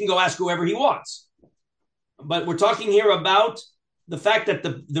psak. He can go ask whoever he wants. But we're talking here about the fact that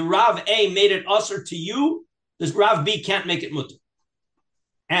the Rav A made it Osir to you, this Rav B can't make it mutter.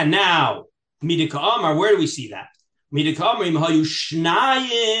 And now, Midika Amar, where do we see that? Midika Amar, Hayu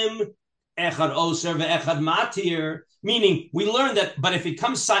Shnayim, Echad Osir ve'Echad Matir, meaning we learned that, but if it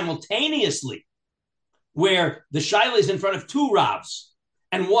comes simultaneously, where the Shaila is in front of two Ravs,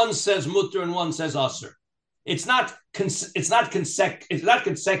 and one says mutter and one says Asr. It's not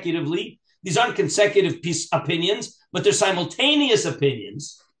consecutively. These aren't consecutive opinions, but they're simultaneous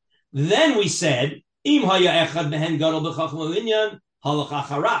opinions. Then we said, Im haya echad behen gadol b'chachma v'inyan halach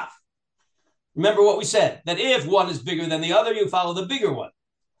acharav. Remember what we said, that if one is bigger than the other, you follow the bigger one.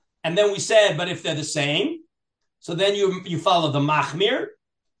 And then we said, but if they're the same, so then you follow the machmir,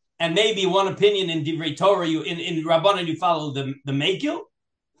 and maybe one opinion in Divrei Torah, in Rabbanan, you follow the Mekil.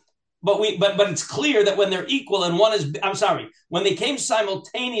 But it's clear that when they're equal and when they came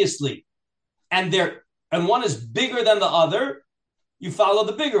simultaneously and one is bigger than the other, you follow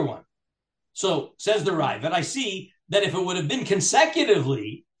the bigger one. So says the Rav, and I see that if it would have been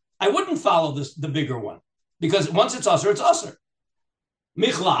consecutively, I wouldn't follow the bigger one, because once it's Asr, it's Asr.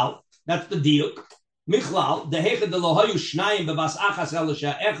 Michlal, that's the deal. Michlal, the hechad lo hayu shnayim bevas achas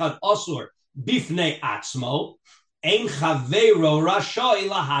elisha echad Asur bifnei atzmo. Ein chaveiro rasha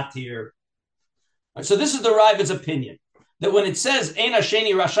ilahatir. So this is the Ravid's opinion, that when it says Ein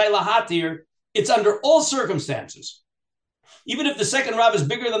hasheni rasha ilahatir, it's under all circumstances. Even if the second Rav is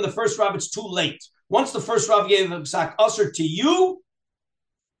bigger than the first Rav, it's too late. Once the first Rav gave a psak usher to you,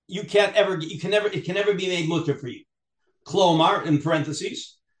 it can never be made mutter for you. Klomar, in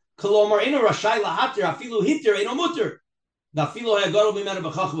parentheses, Klomar eno rasha ilahatir afilu hitir eno mutter. Da afilu hayagaro b'mena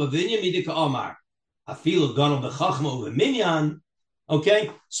b'chachma v'inyan midika omar.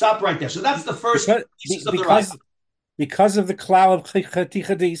 Okay, stop right there. So that's the first piece of the right. Because of the cloud of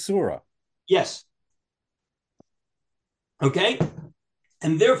Chaticha D'Isura. Yes. Okay,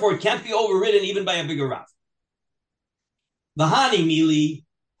 and therefore it can't be overridden even by a bigger Rav. V'hani mili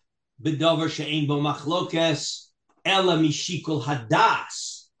b'davar she'ein bo machlokes ela mishikul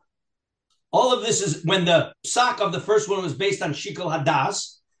hadas. All of this is when the psak of the first one was based on shikul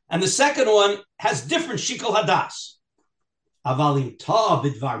hadas, and the second one has different shikul hadas. Avalim ta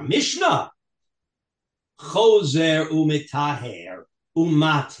bidvar mishnah chozer umitaher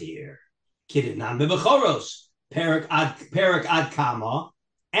umatir kidnan bebechoros perak ad kama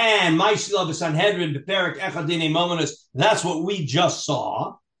and ma'isila b'sanhedrin beperak echad dinei mominus. That's what we just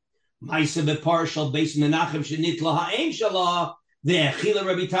saw. Ma'isa beparshal beis menachem shenitla ha'ein shalah ve'echila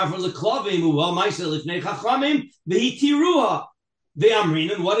Rabbi Tarfon leklovim uval ma'isa lifnei chachamim v'hitiruha. The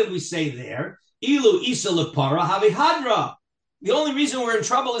Amrin, and what did we say there? Ilu isa lepara havihadra. The only reason we're in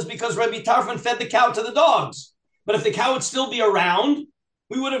trouble is because Rabbi Tarfon fed the cow to the dogs. But if the cow would still be around,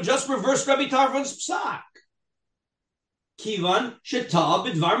 we would have just reversed Rabbi Tarfon's psak. Kivan sheta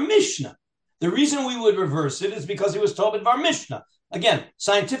bidvar mishnah. The reason we would reverse it is because he was told bidvar mishnah. Again,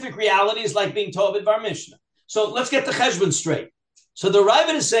 scientific reality is like being told bidvar mishnah. So let's get the cheshbon straight. So the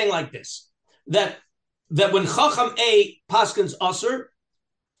Ravid is saying like this, that when Chacham A paskins Asr,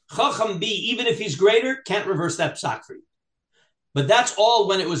 Chacham B, even if he's greater, can't reverse that psak for you. But that's all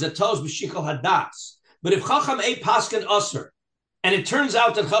when it was a Toz B'Shikol Hadas. But if Chacham A paskin Asr, and it turns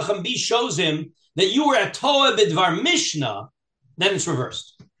out that Chacham B shows him that you were a Toa B'Dvar Mishnah, then it's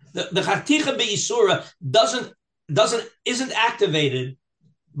reversed. The Chaticha B'Isura isn't activated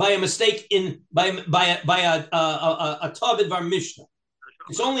by a mistake by a Toa B'Dvar Mishnah.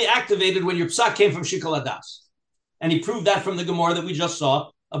 It's only activated when your psak came from Shikol Hadas. And he proved that from the Gemara that we just saw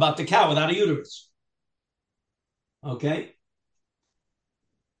about the cow without a uterus. Okay?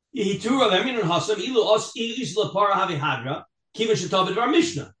 And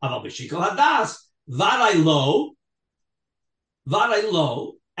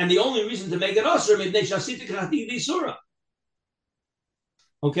the only reason to make it usher,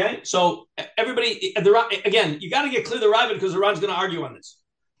 okay, so everybody, again, you got to get clear the Ravid because the Ravid's going to argue on this.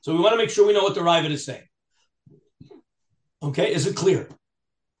 So we want to make sure we know what the Ravid is saying. Okay, is it clear?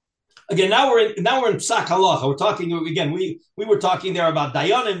 Again, now we're in psak halacha. We're talking again. We were talking there about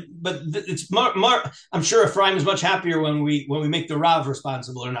dayanim, but it's more. I'm sure Ephraim is much happier when we make the rav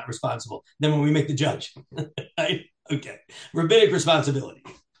responsible or not responsible than when we make the judge. Right? Okay, rabbinic responsibility.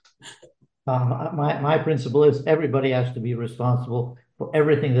 My principle is everybody has to be responsible for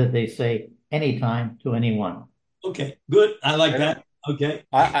everything that they say anytime to anyone. Okay, good. I like that. Okay.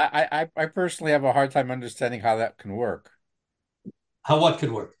 I personally have a hard time understanding how that can work. How what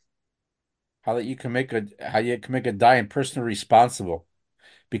could work? How you can make a dying person responsible,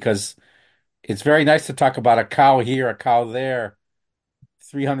 because it's very nice to talk about a cow here, a cow there,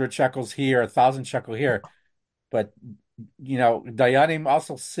 300 shekels here, 1,000 shekel here, but dayanim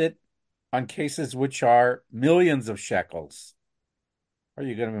also sit on cases which are millions of shekels. Are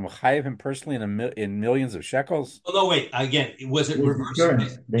you going to mechayev him personally in millions of shekels? Oh, no, wait. Again, was it reversible?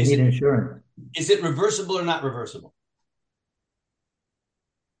 They need insurance. Is it reversible or not reversible?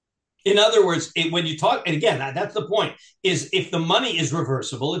 In other words, when you talk, and again, that's the point, is if the money is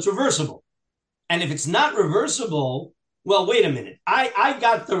reversible, it's reversible. And if it's not reversible, well, wait a minute. I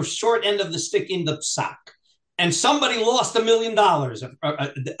got the short end of the stick in the psak, and somebody lost $1 million,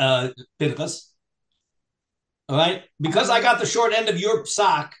 Pinchas. All right? Because I got the short end of your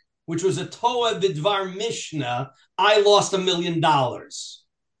psak, which was a Toa Bidvar Mishnah, I lost $1 million.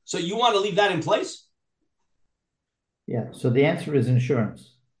 So you want to leave that in place? Yeah, so the answer is insurance.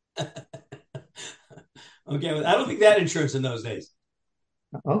 Okay, well, I don't think they had insurance in those days.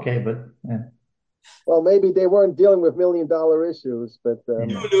 Okay, but well, maybe they weren't dealing with $1 million issues, but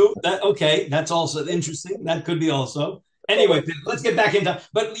okay, that's also interesting. That could be also. Anyway, let's get back into.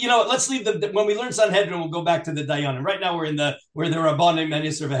 But let's leave when we learn Sanhedrin, we'll go back to the Dayanim. Right now, we're in the Rabbanim and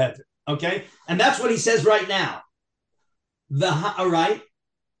Isser v'Heter. Okay, and that's what he says right now. All right.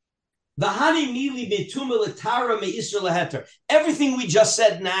 Everything we just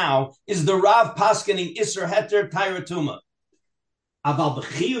said now is the Rav paskening Isser Heter Taira Tuma.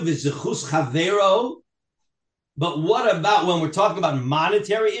 But what about when we're talking about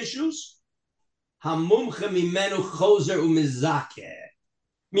monetary issues?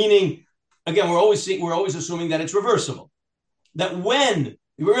 Meaning, again, we're always assuming that it's reversible. That when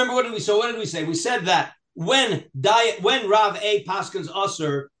you remember what did we say? We said that when Rav A paskens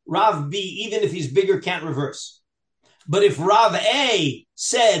Usser, Rav B, even if he's bigger, can't reverse. But if Rav A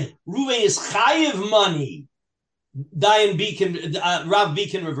said Ruvain is chayiv money, Dayan B Rav B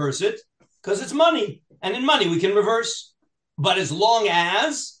can reverse it because it's money, and in money we can reverse. But as long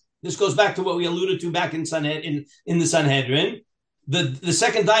as this goes back to what we alluded to back in the Sanhedrin, the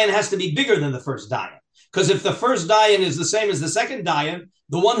second Dayan has to be bigger than the first Dayan. Because if the first Dayan is the same as the second Dayan,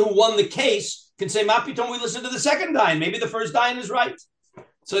 the one who won the case can say, Mapiton, we listen to the second Dayan. Maybe the first Dayan is right.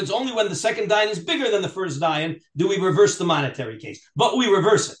 So it's only when the second Dayan is bigger than the first Dayan do we reverse the monetary case. But we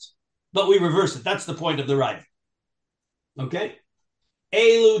reverse it. That's the point of the right. Okay?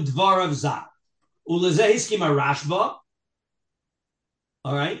 Elu dvarav zah. Ulezeh hiskima Rashba.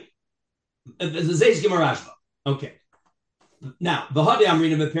 All right? Ulezeh hiskima Rashba. Okay. Now, v'hadei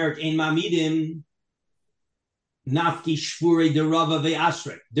amrina beperik ein mamidim nafki shvurei de Rava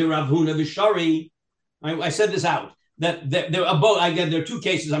ve'asrek de Rav Huna v'shari. I said this out. That there are two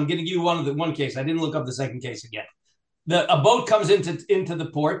cases. I'm going to give you one case. I didn't look up the second case again. A boat comes into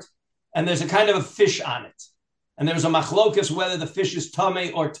the port, and there's a kind of a fish on it, and there's a machlokas whether the fish is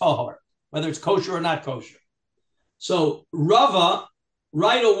tameh or tahor, whether it's kosher or not kosher. So Rava,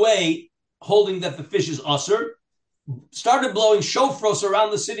 right away, holding that the fish is usher, started blowing shofros around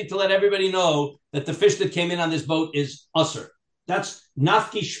the city to let everybody know that the fish that came in on this boat is usher. That's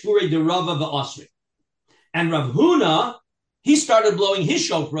nafki shpurei de Rava v'asri. And Rav Huna, he started blowing his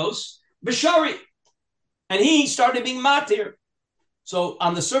shofros, b'shari, and he started being matir. So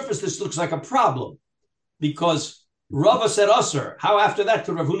on the surface, this looks like a problem because Rava said usher. How after that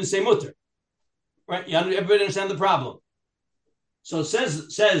could Rav Huna say mutter? Right? Everybody understand the problem. So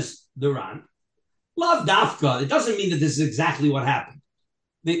says the Ran, lav dafka. It doesn't mean that this is exactly what happened.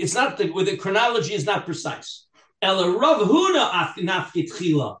 It's not the chronology is not precise. Ela Rav Huna nafki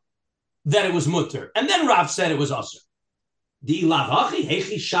tchila. That it was mutter. And then Rav said it was usher. Di lavachi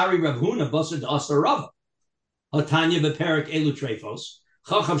hechi shari Rav Huna basar usher Rava. Hatanya beperik elu trefos.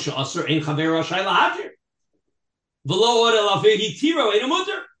 Chacham she'usher ein chaver rashai lahatir. V'lo ora lavehi tiro ein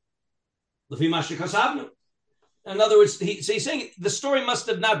mutter. Lefi mashe kasavnu. In other words, he's saying the story must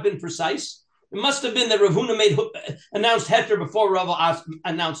have not been precise. It must have been that Rav Huna announced heter before Rava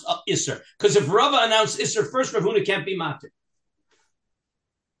announced Isser. Because if Rava announced Isser first, Rav Huna can't be matir.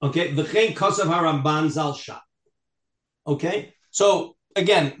 Okay, v'chein kosav haRamban zal shah. Okay, so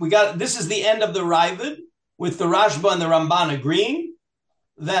again, this is the end of the Ravid with the Rashba and the Ramban agreeing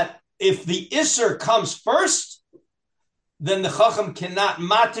that if the Isser comes first, then the Chacham cannot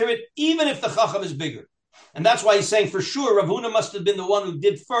matter it, even if the Chacham is bigger. And that's why he's saying for sure Rav Huna must have been the one who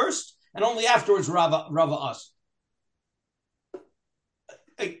did first, and only afterwards Rava asked.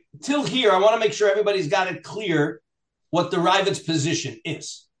 Till here, I want to make sure everybody's got it clear what the Ravid's position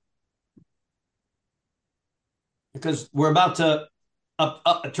is. Because we're about to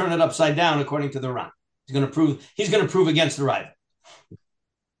turn it upside down according to the Ran. He's going to prove against the Ravid.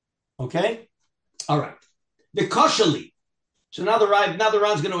 Okay? All right. The Koshali. So now the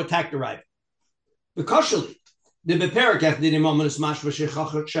Ran's going to attack the Ravid. The Koshali. The Beperakach did him ominous mashva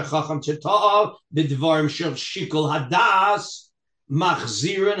shechacham chetaal b'dvarim shel shikol hadas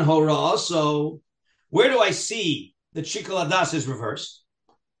machzirin hora. So where do I see that shikol hadas is reversed?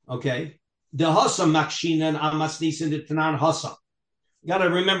 Okay. The hasam makshinan amasnisin the tanan hasam. You got to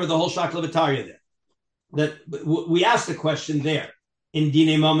remember the whole shaklavataria there. That we asked the question there in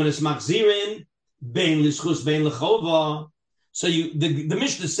dine mominus machzirin bein lischus bein lechova. So the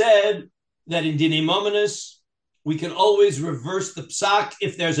Mishnah said that in dine mominus we can always reverse the psak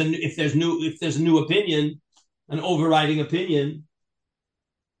if there's a new opinion, an overriding opinion.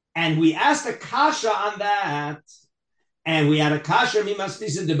 And we asked a kasha on that, and we had a kasha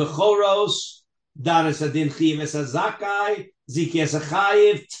mimasnisin de bechoros daras adin chiv esazakai ziki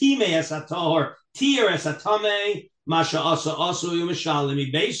esachayiv time esatohor tier esatame masha asa asu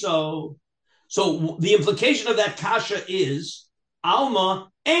yumashalimi beso. So the implication of that kasha is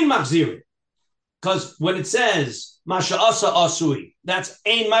alma ein machzirin. Because when it says Masha Asa Asui, that's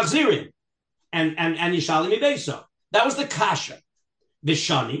Ein Machzirin and Yishali Mibeso. That was the Kasha.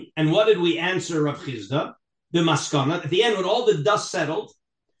 Vishani. And what did we answer Rav Chizda? The Maskana. At the end, when all the dust settled,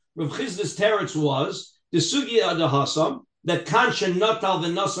 Rav Chizda's teretz was the Sugi Adahasam, that Kansha Natal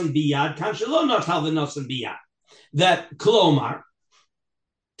V'Nasan Biyad, Kansha Lo Natal V'Nasan Biyad. That Klomar,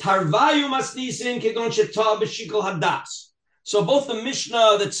 Tarvayu Masnisin Kegon Sheta B'Shikol Hadas. So both the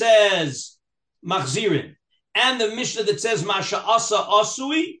Mishnah that says Machzirin and the Mishnah that says Masha Asa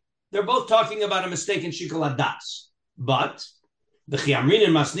Asui, they're both talking about a mistake in Shikol Hadas. But the Chiamrin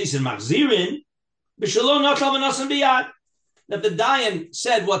and Masnis and Machzirin, B'Shalom Natal V'Nasan Biyad, that the Dayan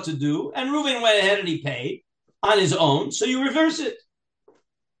said what to do, and Reuven went ahead and he paid on his own, so you reverse it.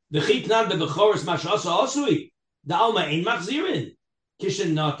 The Chitnan the Bechoros Masha Asa Asui, the Alma Ein Machzirin,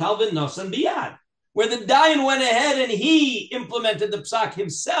 Kishin Natal V'Nasan Biyad, where the Dayan went ahead and he implemented the psak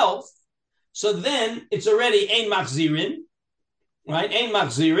himself. So then it's already Ein Machzirin, right? Ein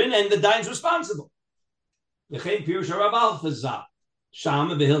Machzirin, and the Dayan's responsible. V'chein pirush harav alchazah, sham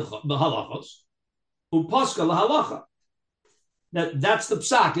b'halachos, u'poska l'halacha. That's the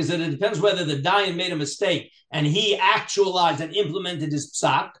psak, is that it depends whether the Dayan made a mistake and he actualized and implemented his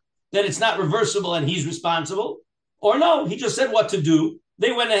psak, then it's not reversible and he's responsible. Or no, he just said what to do.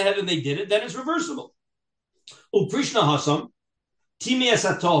 They went ahead and they did it, then it's reversible. U'prishna hasam, timias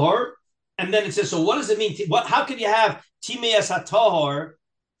hatohor. And then it says, so what does it mean? How could you have Timeas HaTohor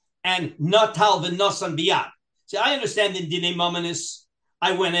and Natal V'Nasan Biyad? See, I understand in Dinei Mamanis,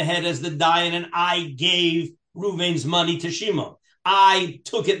 I went ahead as the Dayan and I gave Reuven's money to Shimon. I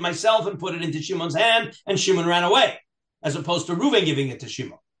took it myself and put it into Shimon's hand, and Shimon ran away, as opposed to Reuven giving it to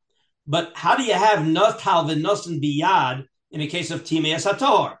Shimon. But how do you have Natal V'Nasan Biyad in a case of Timeas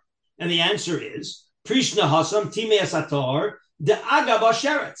HaTohor? And the answer is, Prishna Hasam Timeas HaTohor de Agaba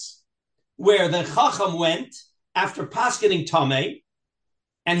Sheretz, where the Chacham went after paskening Tameh,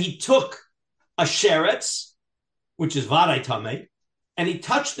 and he took a sheretz, which is Vadai Tameh, and he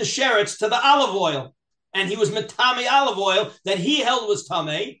touched the sheretz to the olive oil, and he was Metame olive oil that he held was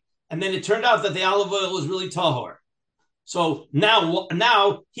Tameh, and then it turned out that the olive oil was really Tahor. So now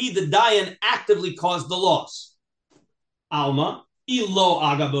he, the Dayan, actively caused the loss. Alma, ilo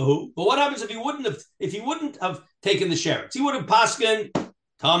agabahu. But what happens if he wouldn't have taken the sheretz? He would have pasken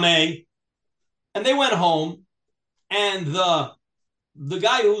Tameh. And they went home, and the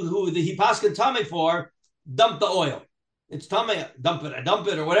guy who he paskin tameh for dumped the oil. It's tameh, dump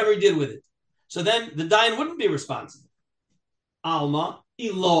it, or whatever he did with it. So then the Dayan wouldn't be responsible. Alma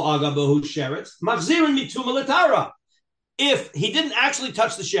ilo agabahu sheretz machzirin mituma l'tara. If he didn't actually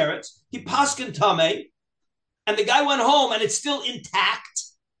touch the sheretz, he paskin tameh, and the guy went home and it's still intact.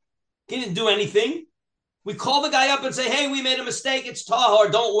 He didn't do anything. We call the guy up and say, "Hey, we made a mistake. It's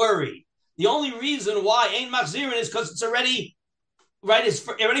tahor. Don't worry." The only reason why Ein Machzirin is because it's already, right, it's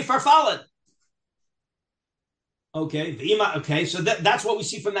already farfallen. Okay, so that's what we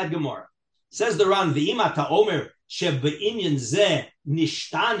see from that Gemara. Says the Ran, V'ima ta'omer shebe'inyan zeh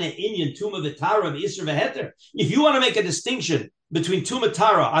nishtane inyan tuma v'tara v'isr v'heter. If you want to make a distinction between tuma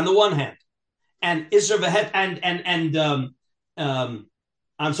tara on the one hand and isr v'het and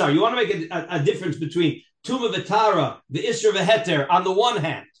I'm sorry, you want to make a difference between Tuma V'Tara, the Isra V'Heter, on the one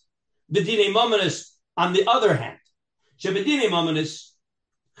hand, B'dinei Mominus on the other hand. Sheb'dinei Mominus,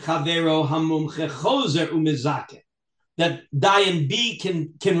 Chavero Hamumche Choser Umizake. That Dayan B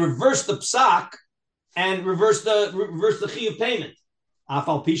can reverse the psak and reverse the chiyuv payment.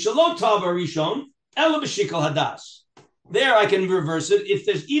 Afal Pisha Lo Tava Rishon, Ela B'Shikol Hadas. There I can reverse it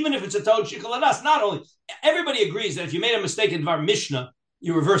even if it's a Tod Shikol Hadas. Not only, everybody agrees that if you made a mistake in Dvar Mishnah,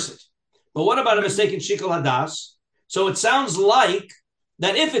 you reverse it. But what about a mistake in Shikol Hadas? So it sounds like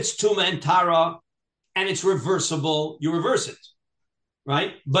that if it's Tuma and Tara and it's reversible, you reverse it,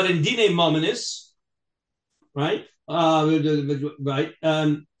 right? But in Dine Mominis, right? Right.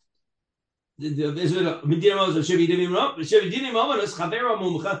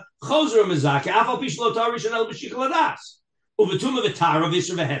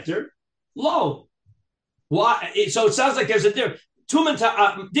 Low. Why? So it sounds like there's a difference. Dine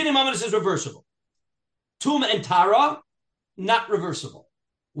Mominis is reversible. Tuma and Tara, not reversible.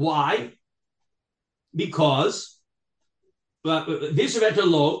 Why? Because Visveter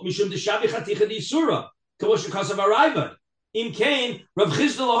lo mishum de shavi chaticha di surah kamosh kasav arayva im kain Rav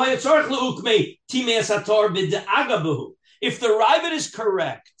Chizda lo hayatzarich leukmei timei asator b'de'agabahu. If the Ravid is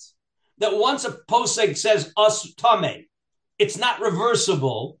correct that once a posek says us tamei, it's not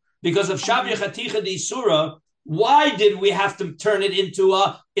reversible because of shavi chaticha di surah. Why did we have to turn it into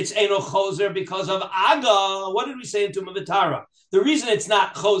it's eno choser because of aga? What did we say into Mavitara? The reason it's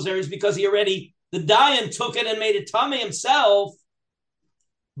not choser is because the Dayan took it and made it tummy himself.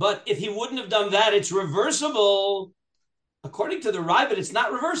 But if he wouldn't have done that, it's reversible. According to the Ravid, it's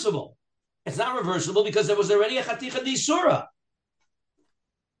not reversible. It's not reversible because there was already a chaticha di surah.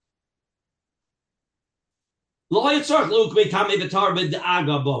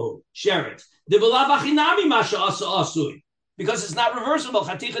 Share it. Because it's not reversible.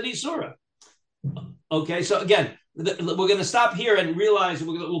 Okay, so again, we're going to stop here and realize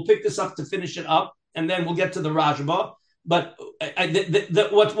we'll pick this up to finish it up, and then we'll get to the Rajba. But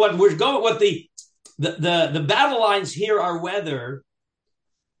the battle lines here are whether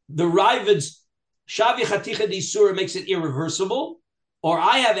the Ravid's Shavi Chaticha di Surah makes it irreversible, or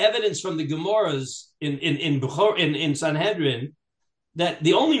I have evidence from the Gemaras in Sanhedrin that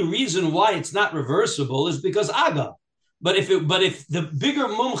the only reason why it's not reversible is because Aga. But if the bigger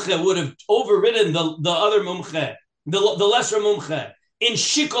mumche would have overridden the other mumche, the lesser mumche, in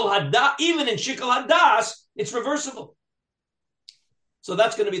Shikol Hadas, even in Shikol Hadas, it's reversible. So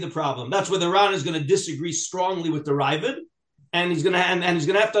that's going to be the problem. That's where the Ran is going to disagree strongly with the Ravid, and he's going to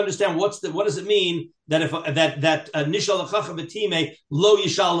have to understand what does it mean that if that nishal lechacham b'time lo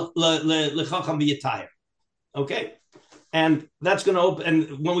yishal lechacham b'yatayr. Okay. And that's going to open.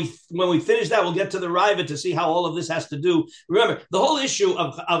 And when we finish that, we'll get to the Ravid to see how all of this has to do. Remember, the whole issue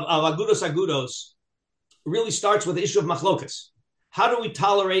of agudos really starts with the issue of machlokas. How do we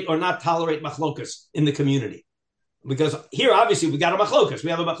tolerate or not tolerate machlokas in the community? Because here, obviously, we got a machlokas. We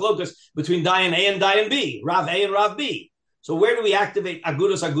have a machlokas between Dayan A and Dayan B, Rav A and Rav B. So where do we activate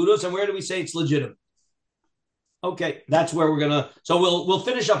agudos, and where do we say it's legitimate? Okay, that's where we're gonna. So we'll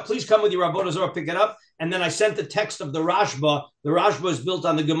finish up. Please come with your Rabbonos or pick it up. And then I sent the text of the Rashba. The Rashba is built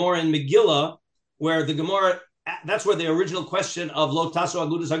on the Gemara in Megillah, where the Gemara. That's where the original question of Lo Taso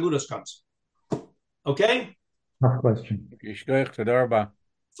Agudos comes. Okay. Tough question. Ephraim,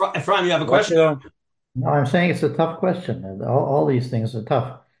 you have a question? No, I'm saying it's a tough question. All these things are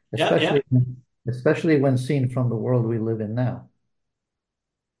tough, especially when seen from the world we live in now.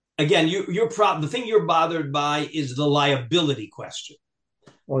 Again, the thing you're bothered by is the liability question,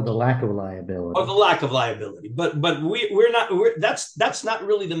 or the lack of liability, But that's not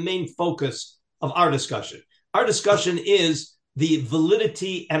really the main focus of our discussion. Our discussion is the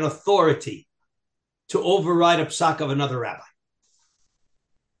validity and authority to override a psak of another rabbi.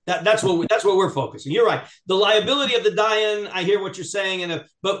 That's what we're focusing. You're right. The liability of the dayan, I hear what you're saying,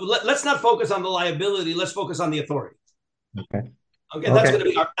 but let's not focus on the liability. Let's focus on the authority. Okay, that's going to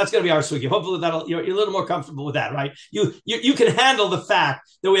be our sugi. Hopefully, you're a little more comfortable with that, right? You can handle the fact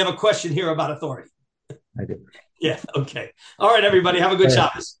that we have a question here about authority. I do. Yeah. Okay. All right, everybody. Have a good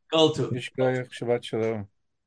Shabbos. Kol Tov. Shabbat shalom.